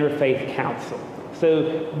Lake Interfaith Council.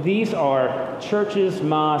 So these are churches,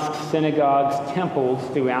 mosques, synagogues, temples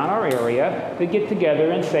throughout our area that get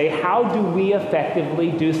together and say, how do we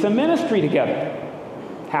effectively do some ministry together?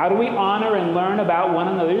 How do we honor and learn about one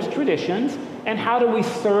another's traditions? And how do we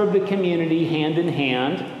serve the community hand in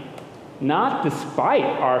hand, not despite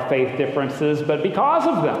our faith differences, but because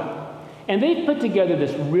of them? And they've put together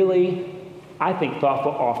this really, I think,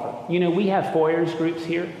 thoughtful offer. You know, we have Foyers groups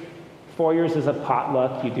here. Foyers is a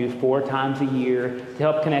potluck you do 4 times a year to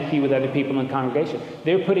help connect you with other people in the congregation.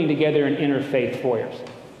 They're putting together an interfaith Foyers.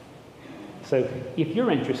 So if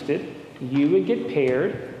you're interested, you would get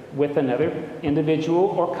paired with another individual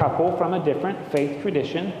or couple from a different faith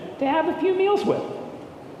tradition to have a few meals with.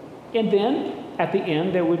 And then at the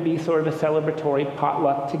end, there would be sort of a celebratory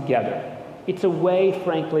potluck together. It's a way,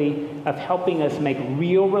 frankly, of helping us make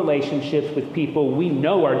real relationships with people we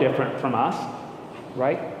know are different from us,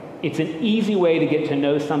 right? It's an easy way to get to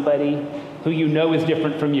know somebody who you know is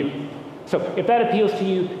different from you. So if that appeals to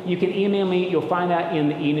you, you can email me. You'll find that in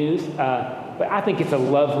the e-news. But I think it's a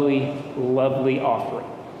lovely, lovely offering.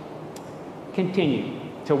 Continue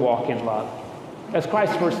to walk in love. As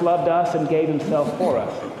Christ first loved us and gave himself for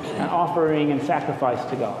us, an offering and sacrifice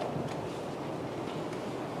to God.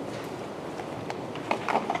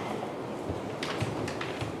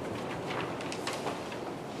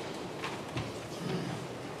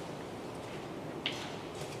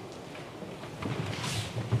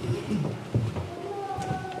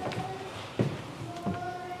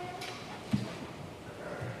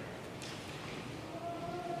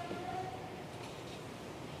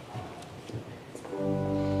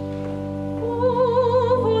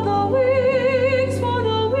 For the wings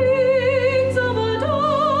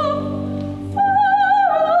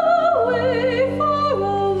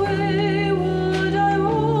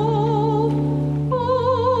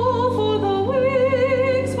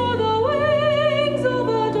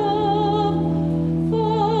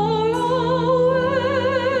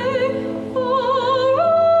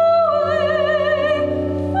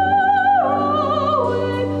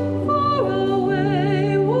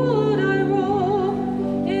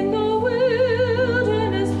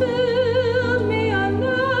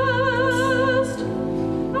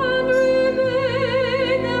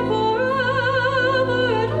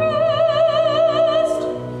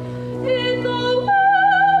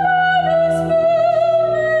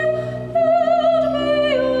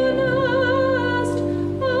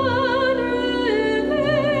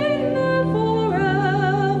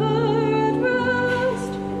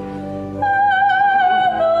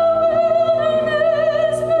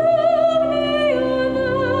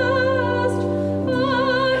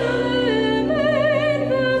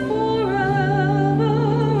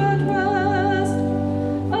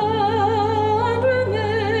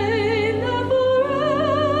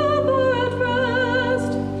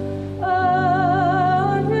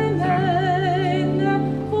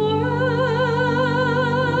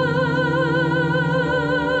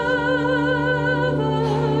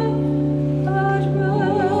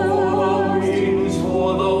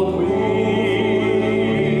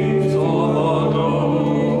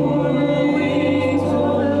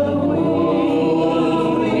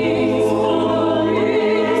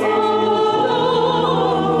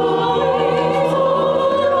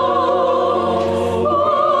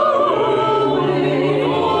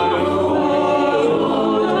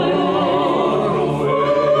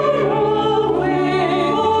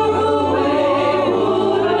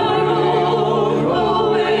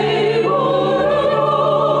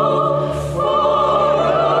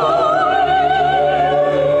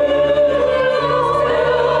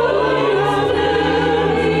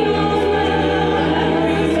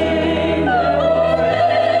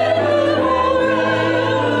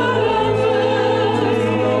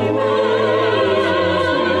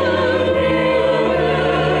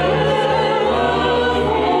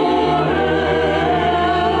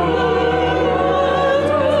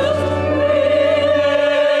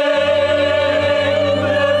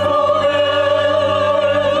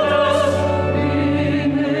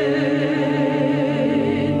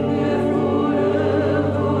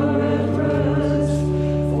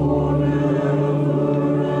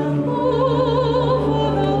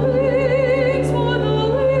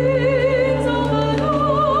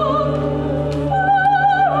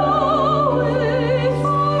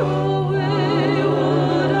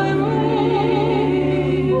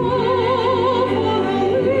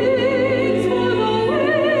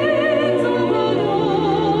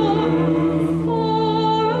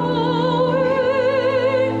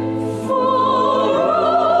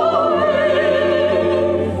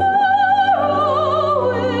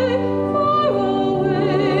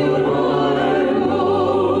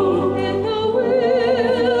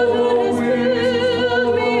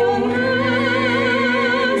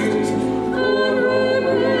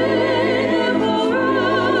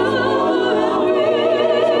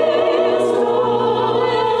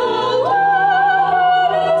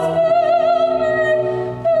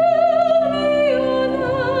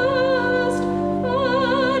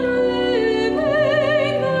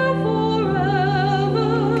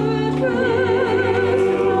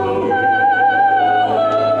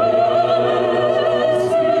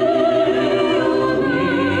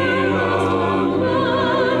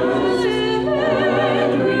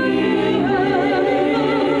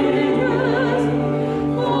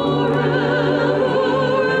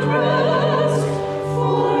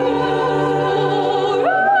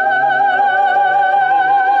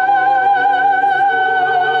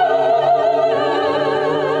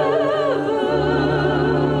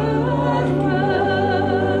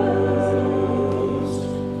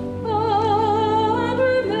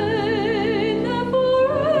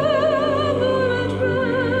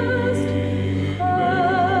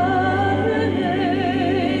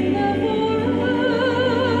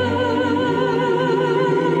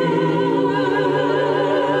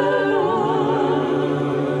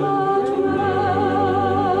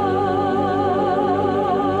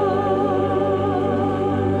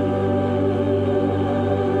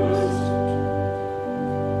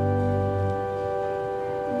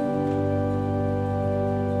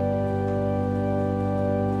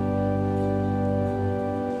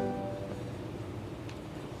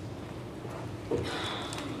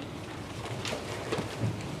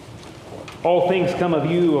All things come of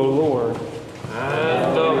you, O Lord.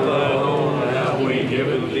 And of thine own have we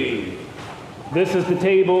given thee. This is the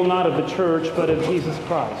table not of the church, but of Jesus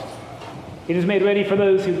Christ. It is made ready for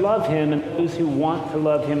those who love him and those who want to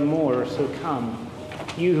love him more. So come,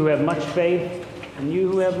 you who have much faith and you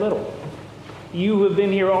who have little. You who have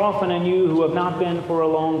been here often and you who have not been for a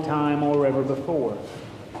long time or ever before.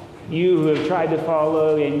 You who have tried to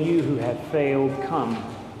follow and you who have failed, come.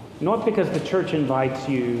 Not because the church invites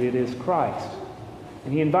you, it is Christ.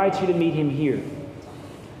 And he invites you to meet him here.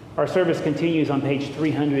 Our service continues on page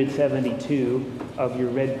 372 of your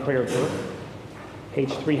red prayer book.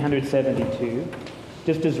 Page 372.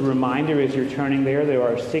 Just as a reminder, as you're turning there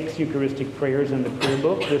are 6 Eucharistic prayers in the prayer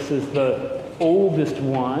book. This is the oldest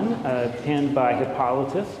one, penned by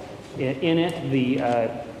Hippolytus. In it,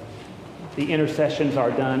 the intercessions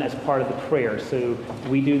are done as part of the prayer. So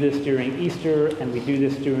we do this during Easter, and we do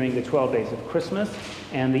this during the 12 days of Christmas,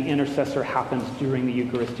 and the intercessor happens during the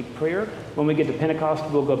Eucharistic prayer. When we get to Pentecost,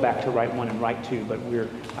 we'll go back to Rite 1 and Rite 2, but we're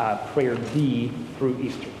prayer D through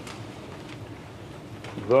Easter.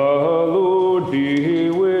 The Lord be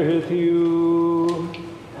with you.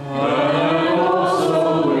 And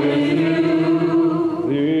also with you.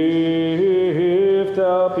 Lift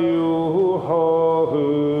up your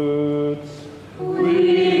hearts.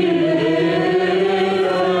 We lift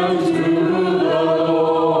them to the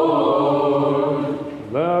Lord.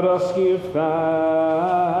 Let us give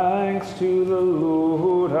thanks to the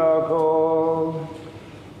Lord our God.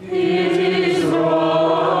 It is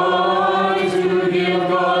right to give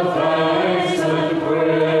God thanks and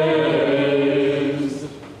praise.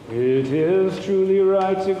 It is truly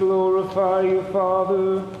right to glorify you,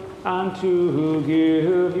 Father, and to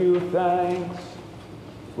give you thanks.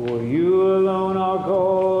 For you alone are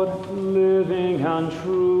God, living and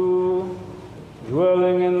true,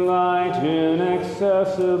 dwelling in light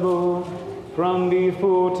inaccessible, from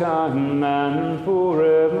before time and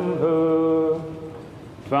forever.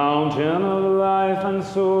 Fountain of life and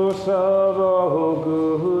source of all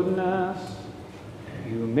goodness,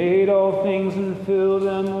 you made all things and filled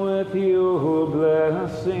them with your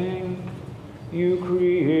blessing. You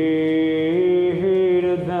created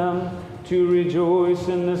them to rejoice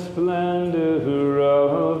in the splendor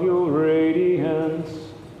of your radiance.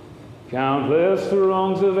 Countless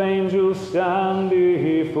throngs of angels stand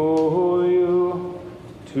before you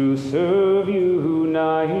to serve you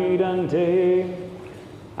night and day.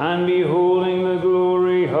 And beholding the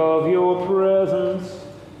glory of your presence,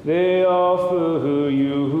 they offer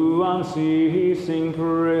you unceasing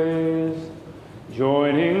praise.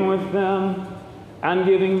 Joining with them and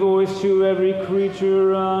giving voice to every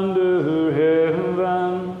creature under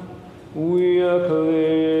heaven, we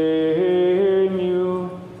acclaim you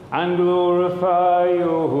and glorify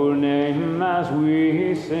your name as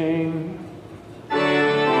we sing.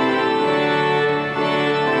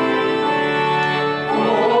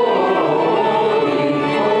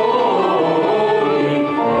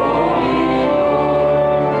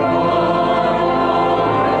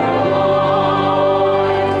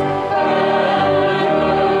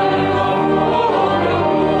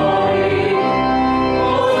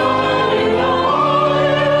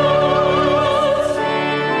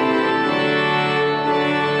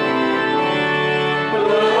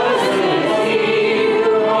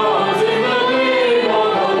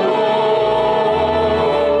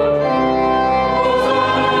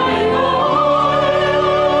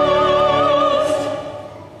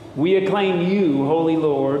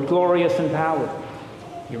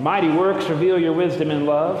 Your mighty works reveal your wisdom and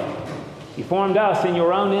love. You formed us in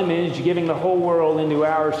your own image, giving the whole world into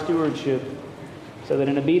our stewardship, so that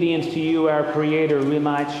in obedience to you, our Creator, we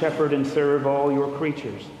might shepherd and serve all your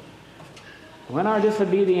creatures. When our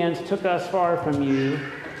disobedience took us far from you,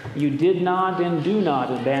 you did not and do not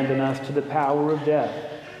abandon us to the power of death.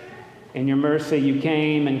 In your mercy, you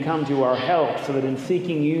came and come to our help, so that in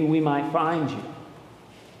seeking you, we might find you.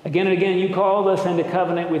 Again and again, you called us into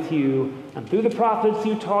covenant with you, and through the prophets,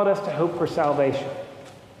 you taught us to hope for salvation.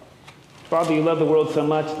 Father, you love the world so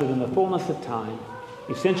much that in the fullness of time,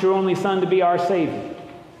 you sent your only Son to be our Savior.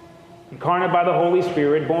 Incarnate by the Holy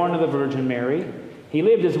Spirit, born of the Virgin Mary, he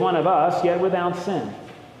lived as one of us, yet without sin.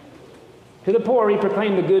 To the poor, he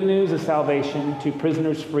proclaimed the good news of salvation, to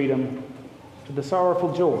prisoners freedom, to the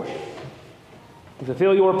sorrowful joy. To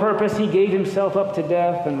fulfill your purpose, he gave himself up to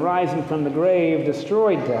death, and rising from the grave,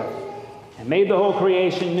 destroyed death, and made the whole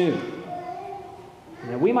creation new.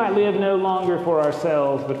 And that we might live no longer for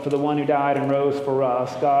ourselves, but for the one who died and rose for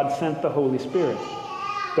us, God sent the Holy Spirit,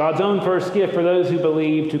 God's own first gift for those who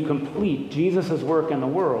believe, to complete Jesus' work in the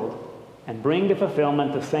world and bring to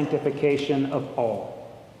fulfillment the sanctification of all.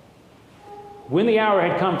 When the hour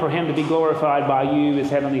had come for him to be glorified by you, his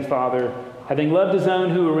heavenly Father, having loved his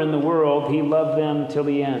own who were in the world, he loved them till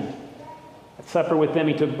the end. At supper with them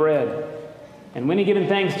he took bread, and when he had given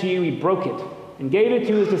thanks to you, he broke it, and gave it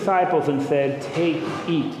to his disciples, and said, "Take,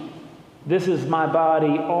 eat. This is my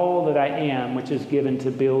body, all that I am, which is given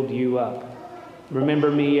to build you up. Remember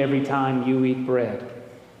me every time you eat bread."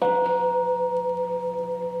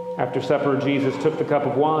 After supper, Jesus took the cup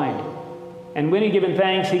of wine, and when he had given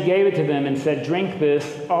thanks, he gave it to them and said, "Drink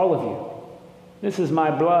this, all of you. This is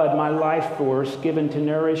my blood, my life force, given to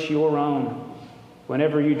nourish your own.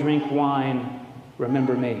 Whenever you drink wine,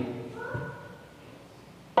 remember me."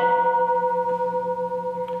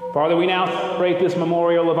 Father, we now celebrate this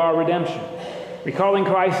memorial of our redemption, recalling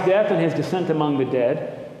Christ's death and his descent among the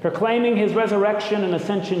dead, proclaiming his resurrection and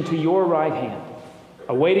ascension to your right hand,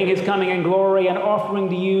 awaiting his coming in glory, and offering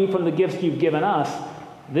to you from the gifts you've given us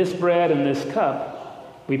this bread and this cup.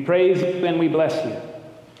 We praise you and we bless you.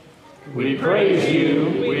 We praise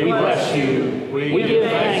you, we bless you, we give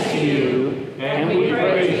thanks to you, and we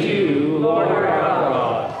praise you, Lord our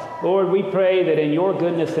God. Lord, we pray that in your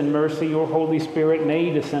goodness and mercy, your Holy Spirit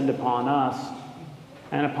may descend upon us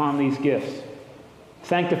and upon these gifts,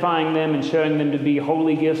 sanctifying them and showing them to be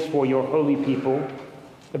holy gifts for your holy people,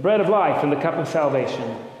 the bread of life and the cup of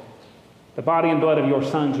salvation, the body and blood of your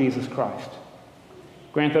Son, Jesus Christ.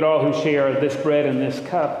 Grant that all who share this bread and this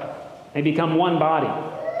cup may become one body,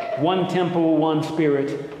 one temple, one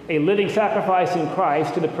spirit, a living sacrifice in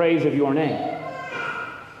Christ to the praise of your name.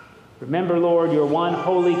 Remember, Lord, your one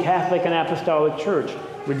holy Catholic and Apostolic Church,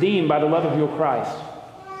 redeemed by the love of your Christ.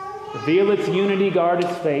 Reveal its unity, guard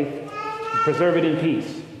its faith, and preserve it in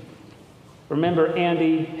peace. Remember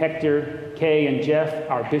Andy, Hector, Kay, and Jeff,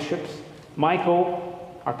 our bishops, Michael,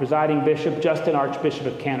 our presiding bishop, Justin, Archbishop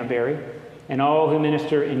of Canterbury, and all who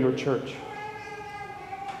minister in your church.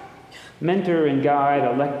 Mentor and guide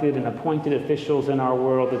elected and appointed officials in our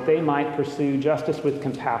world that they might pursue justice with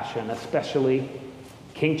compassion, especially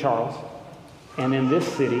King Charles, and in this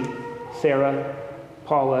city, Sarah,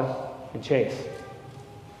 Paula, and Chase.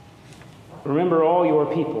 Remember all your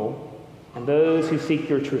people and those who seek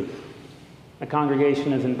your truth. The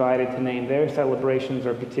congregation is invited to name their celebrations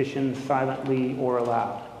or petitions silently or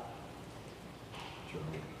aloud.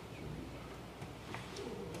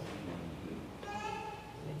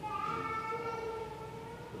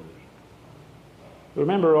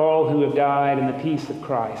 Remember all who have died in the peace of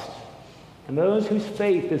Christ, and those whose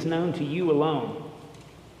faith is known to you alone.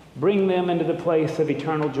 Bring them into the place of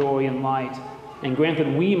eternal joy and light, and grant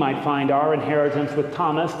that we might find our inheritance with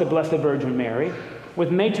Thomas, the Blessed Virgin Mary,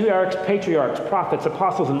 with matriarchs, patriarchs, prophets,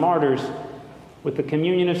 apostles, and martyrs, with the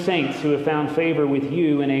communion of saints who have found favor with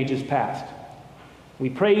you in ages past. We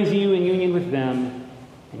praise you in union with them,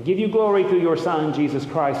 and give you glory through your Son, Jesus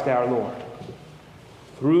Christ our Lord.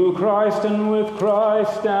 Through Christ and with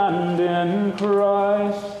Christ and in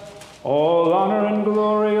Christ, all honor and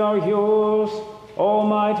glory are yours,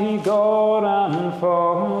 Almighty God and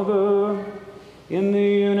Father, in the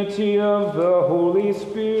unity of the Holy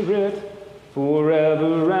Spirit,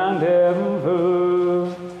 forever and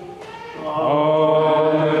ever.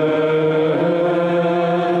 Amen.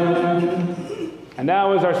 And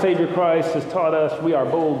now, as our Savior Christ has taught us, we are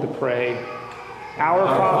bold to pray. Our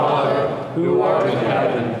Father, who art in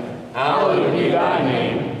heaven, hallowed be thy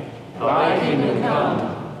name. Thy kingdom come.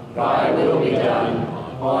 Thy will be done,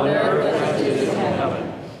 on earth as it is in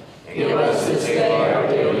heaven. Give us this day our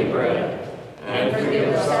daily bread, and forgive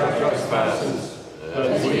us our trespasses,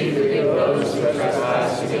 as we forgive those who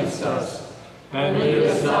trespass against us. And lead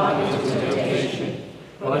us not into temptation,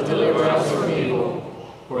 but deliver us from evil.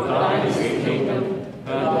 For thine is the kingdom, and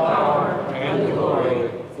the power, and the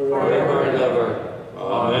glory, forever and ever.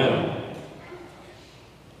 Amen.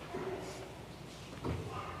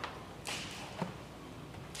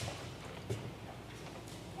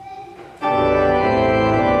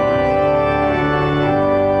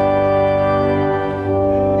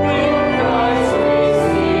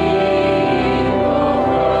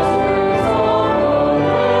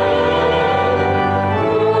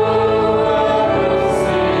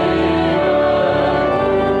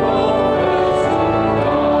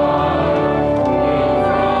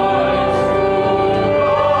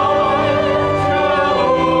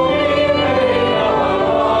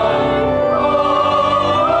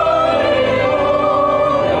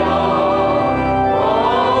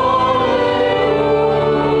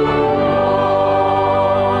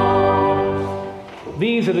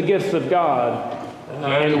 These are the gifts of God,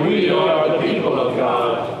 and we are the people of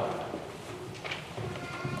God.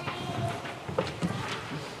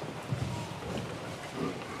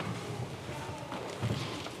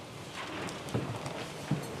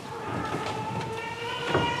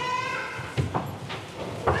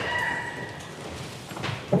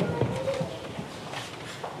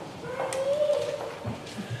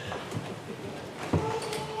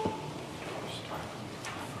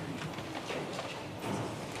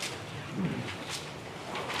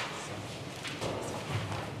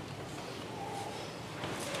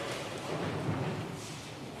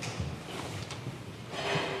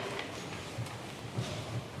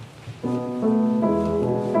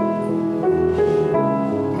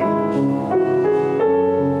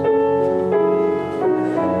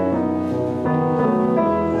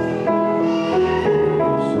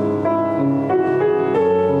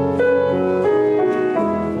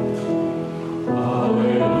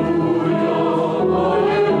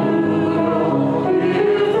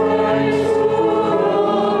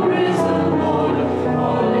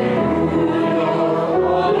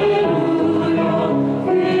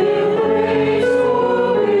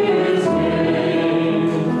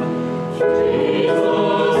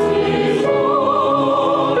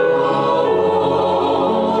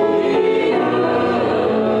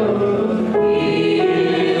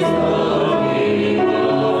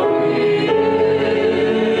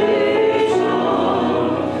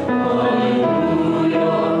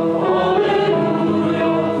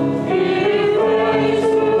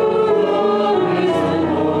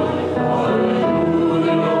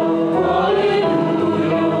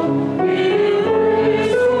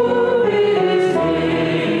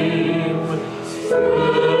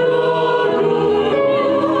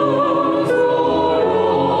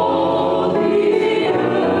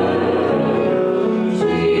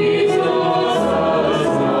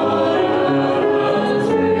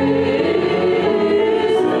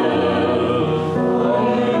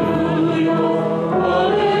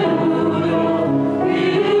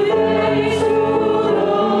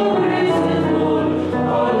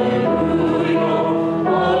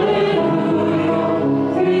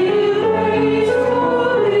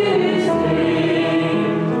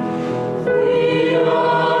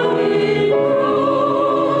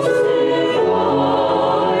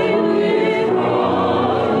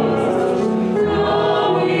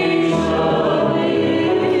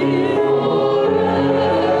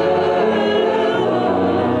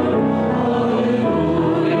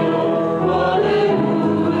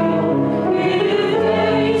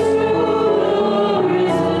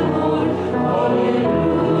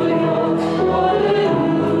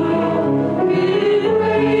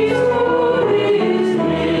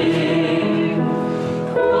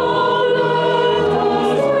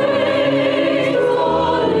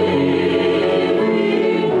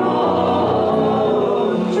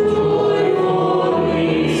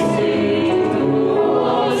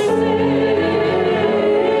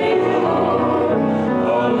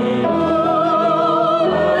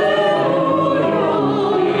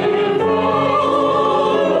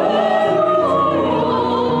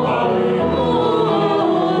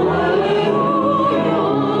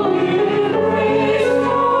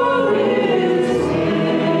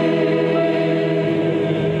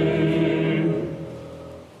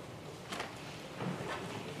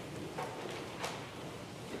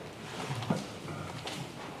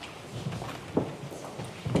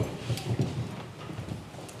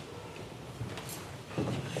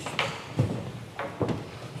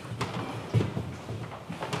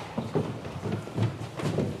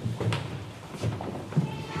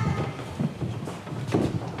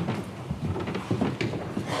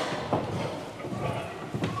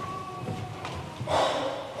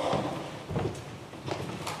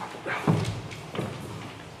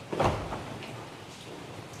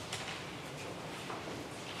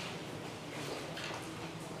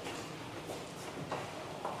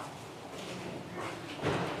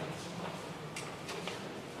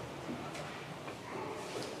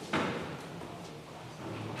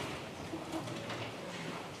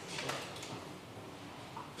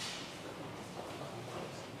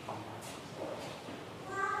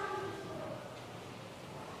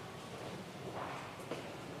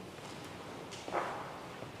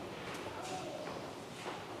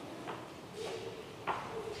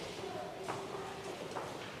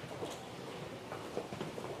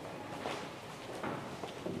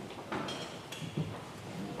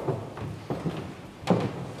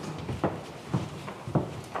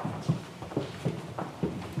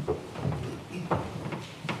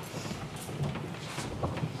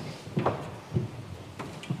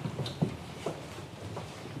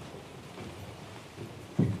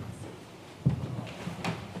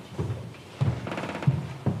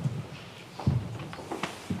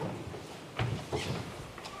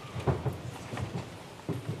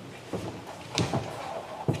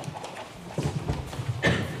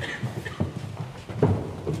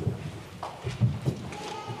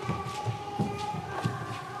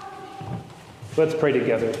 Let's pray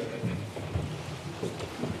together.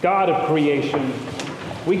 God of creation,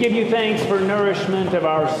 we give you thanks for nourishment of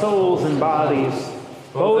our souls and bodies,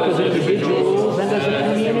 both as individuals and as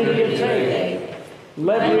a community of faith.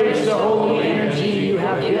 Leverage the holy energy you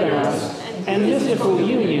have given us and mystical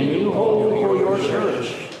union you hold for your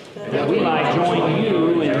church, that we might join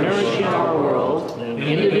you in nourishing our world,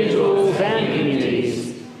 individuals and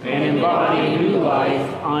communities, and embody new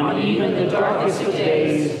life on even the darkest of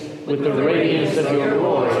days with the radiance of your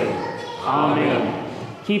glory. Amen.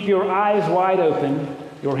 Keep your eyes wide open,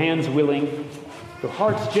 your hands willing, your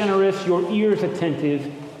hearts generous, your ears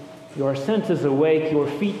attentive, your senses awake, your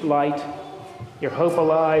feet light, your hope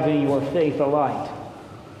alive, and your faith alight.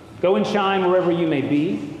 Go and shine wherever you may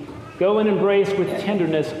be. Go and embrace with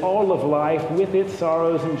tenderness all of life with its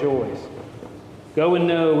sorrows and joys. Go and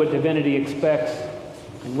know what divinity expects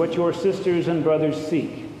and what your sisters and brothers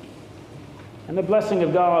seek. And the blessing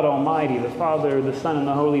of God Almighty, the Father, the Son, and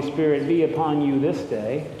the Holy Spirit be upon you this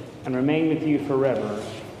day and remain with you forever.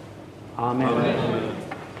 Amen. Amen.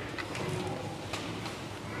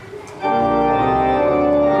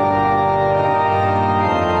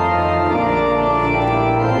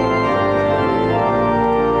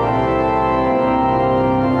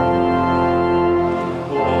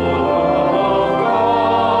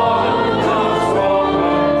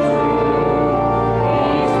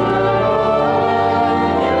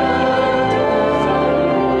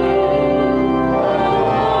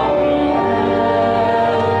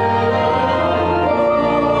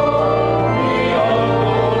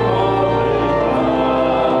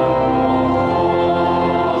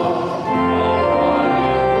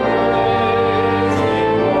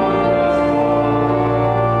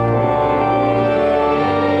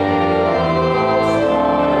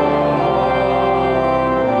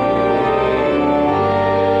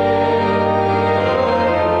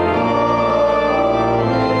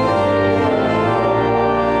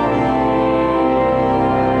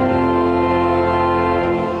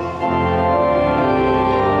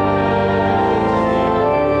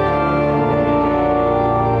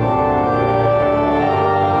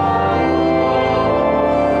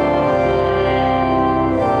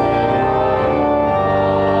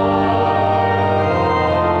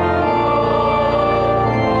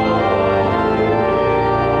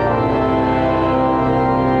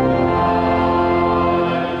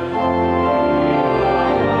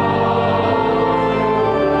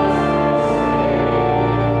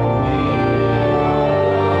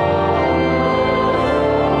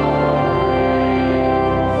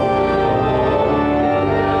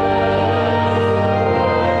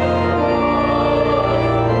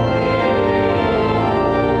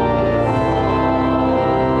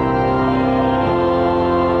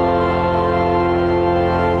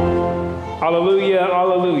 Alleluia,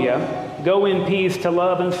 alleluia. Go in peace to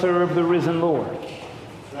love and serve the risen Lord.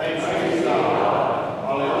 Thanks be to God.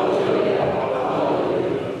 Alleluia,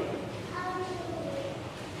 alleluia.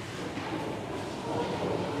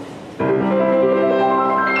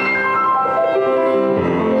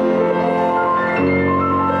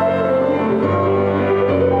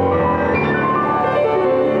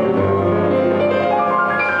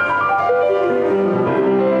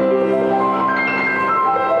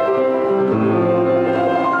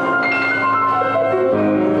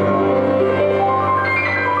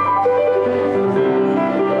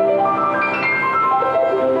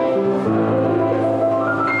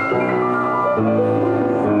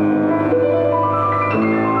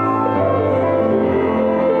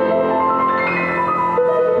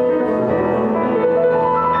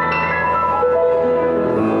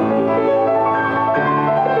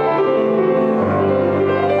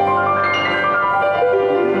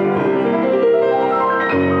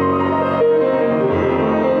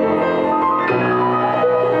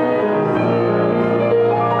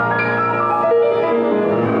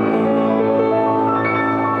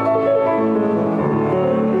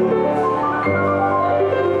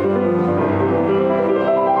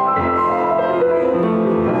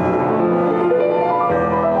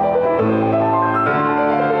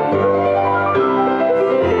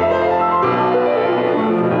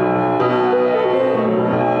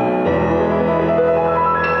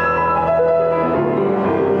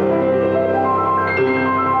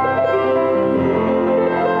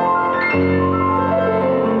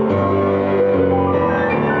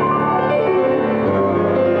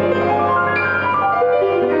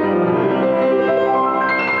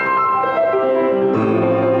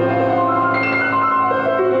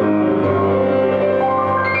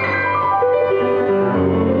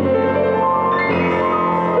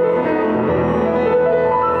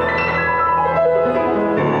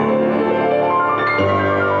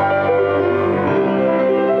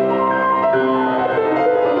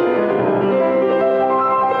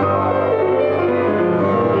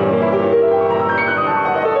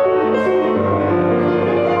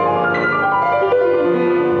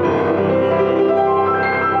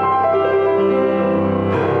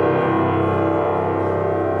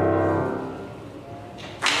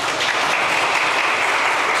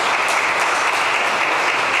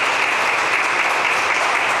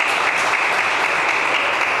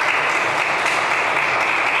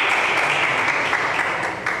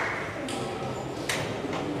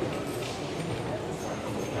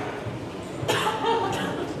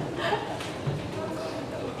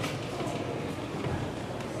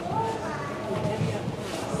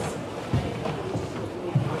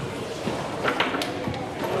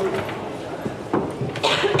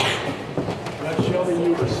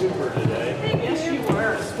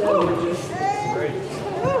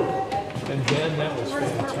 Ben, that was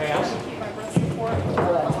fantastic.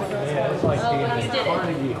 Yeah, it's like being in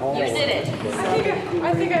Carnegie Hall. You did it.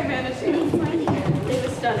 I think I managed to. It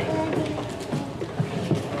was stunning.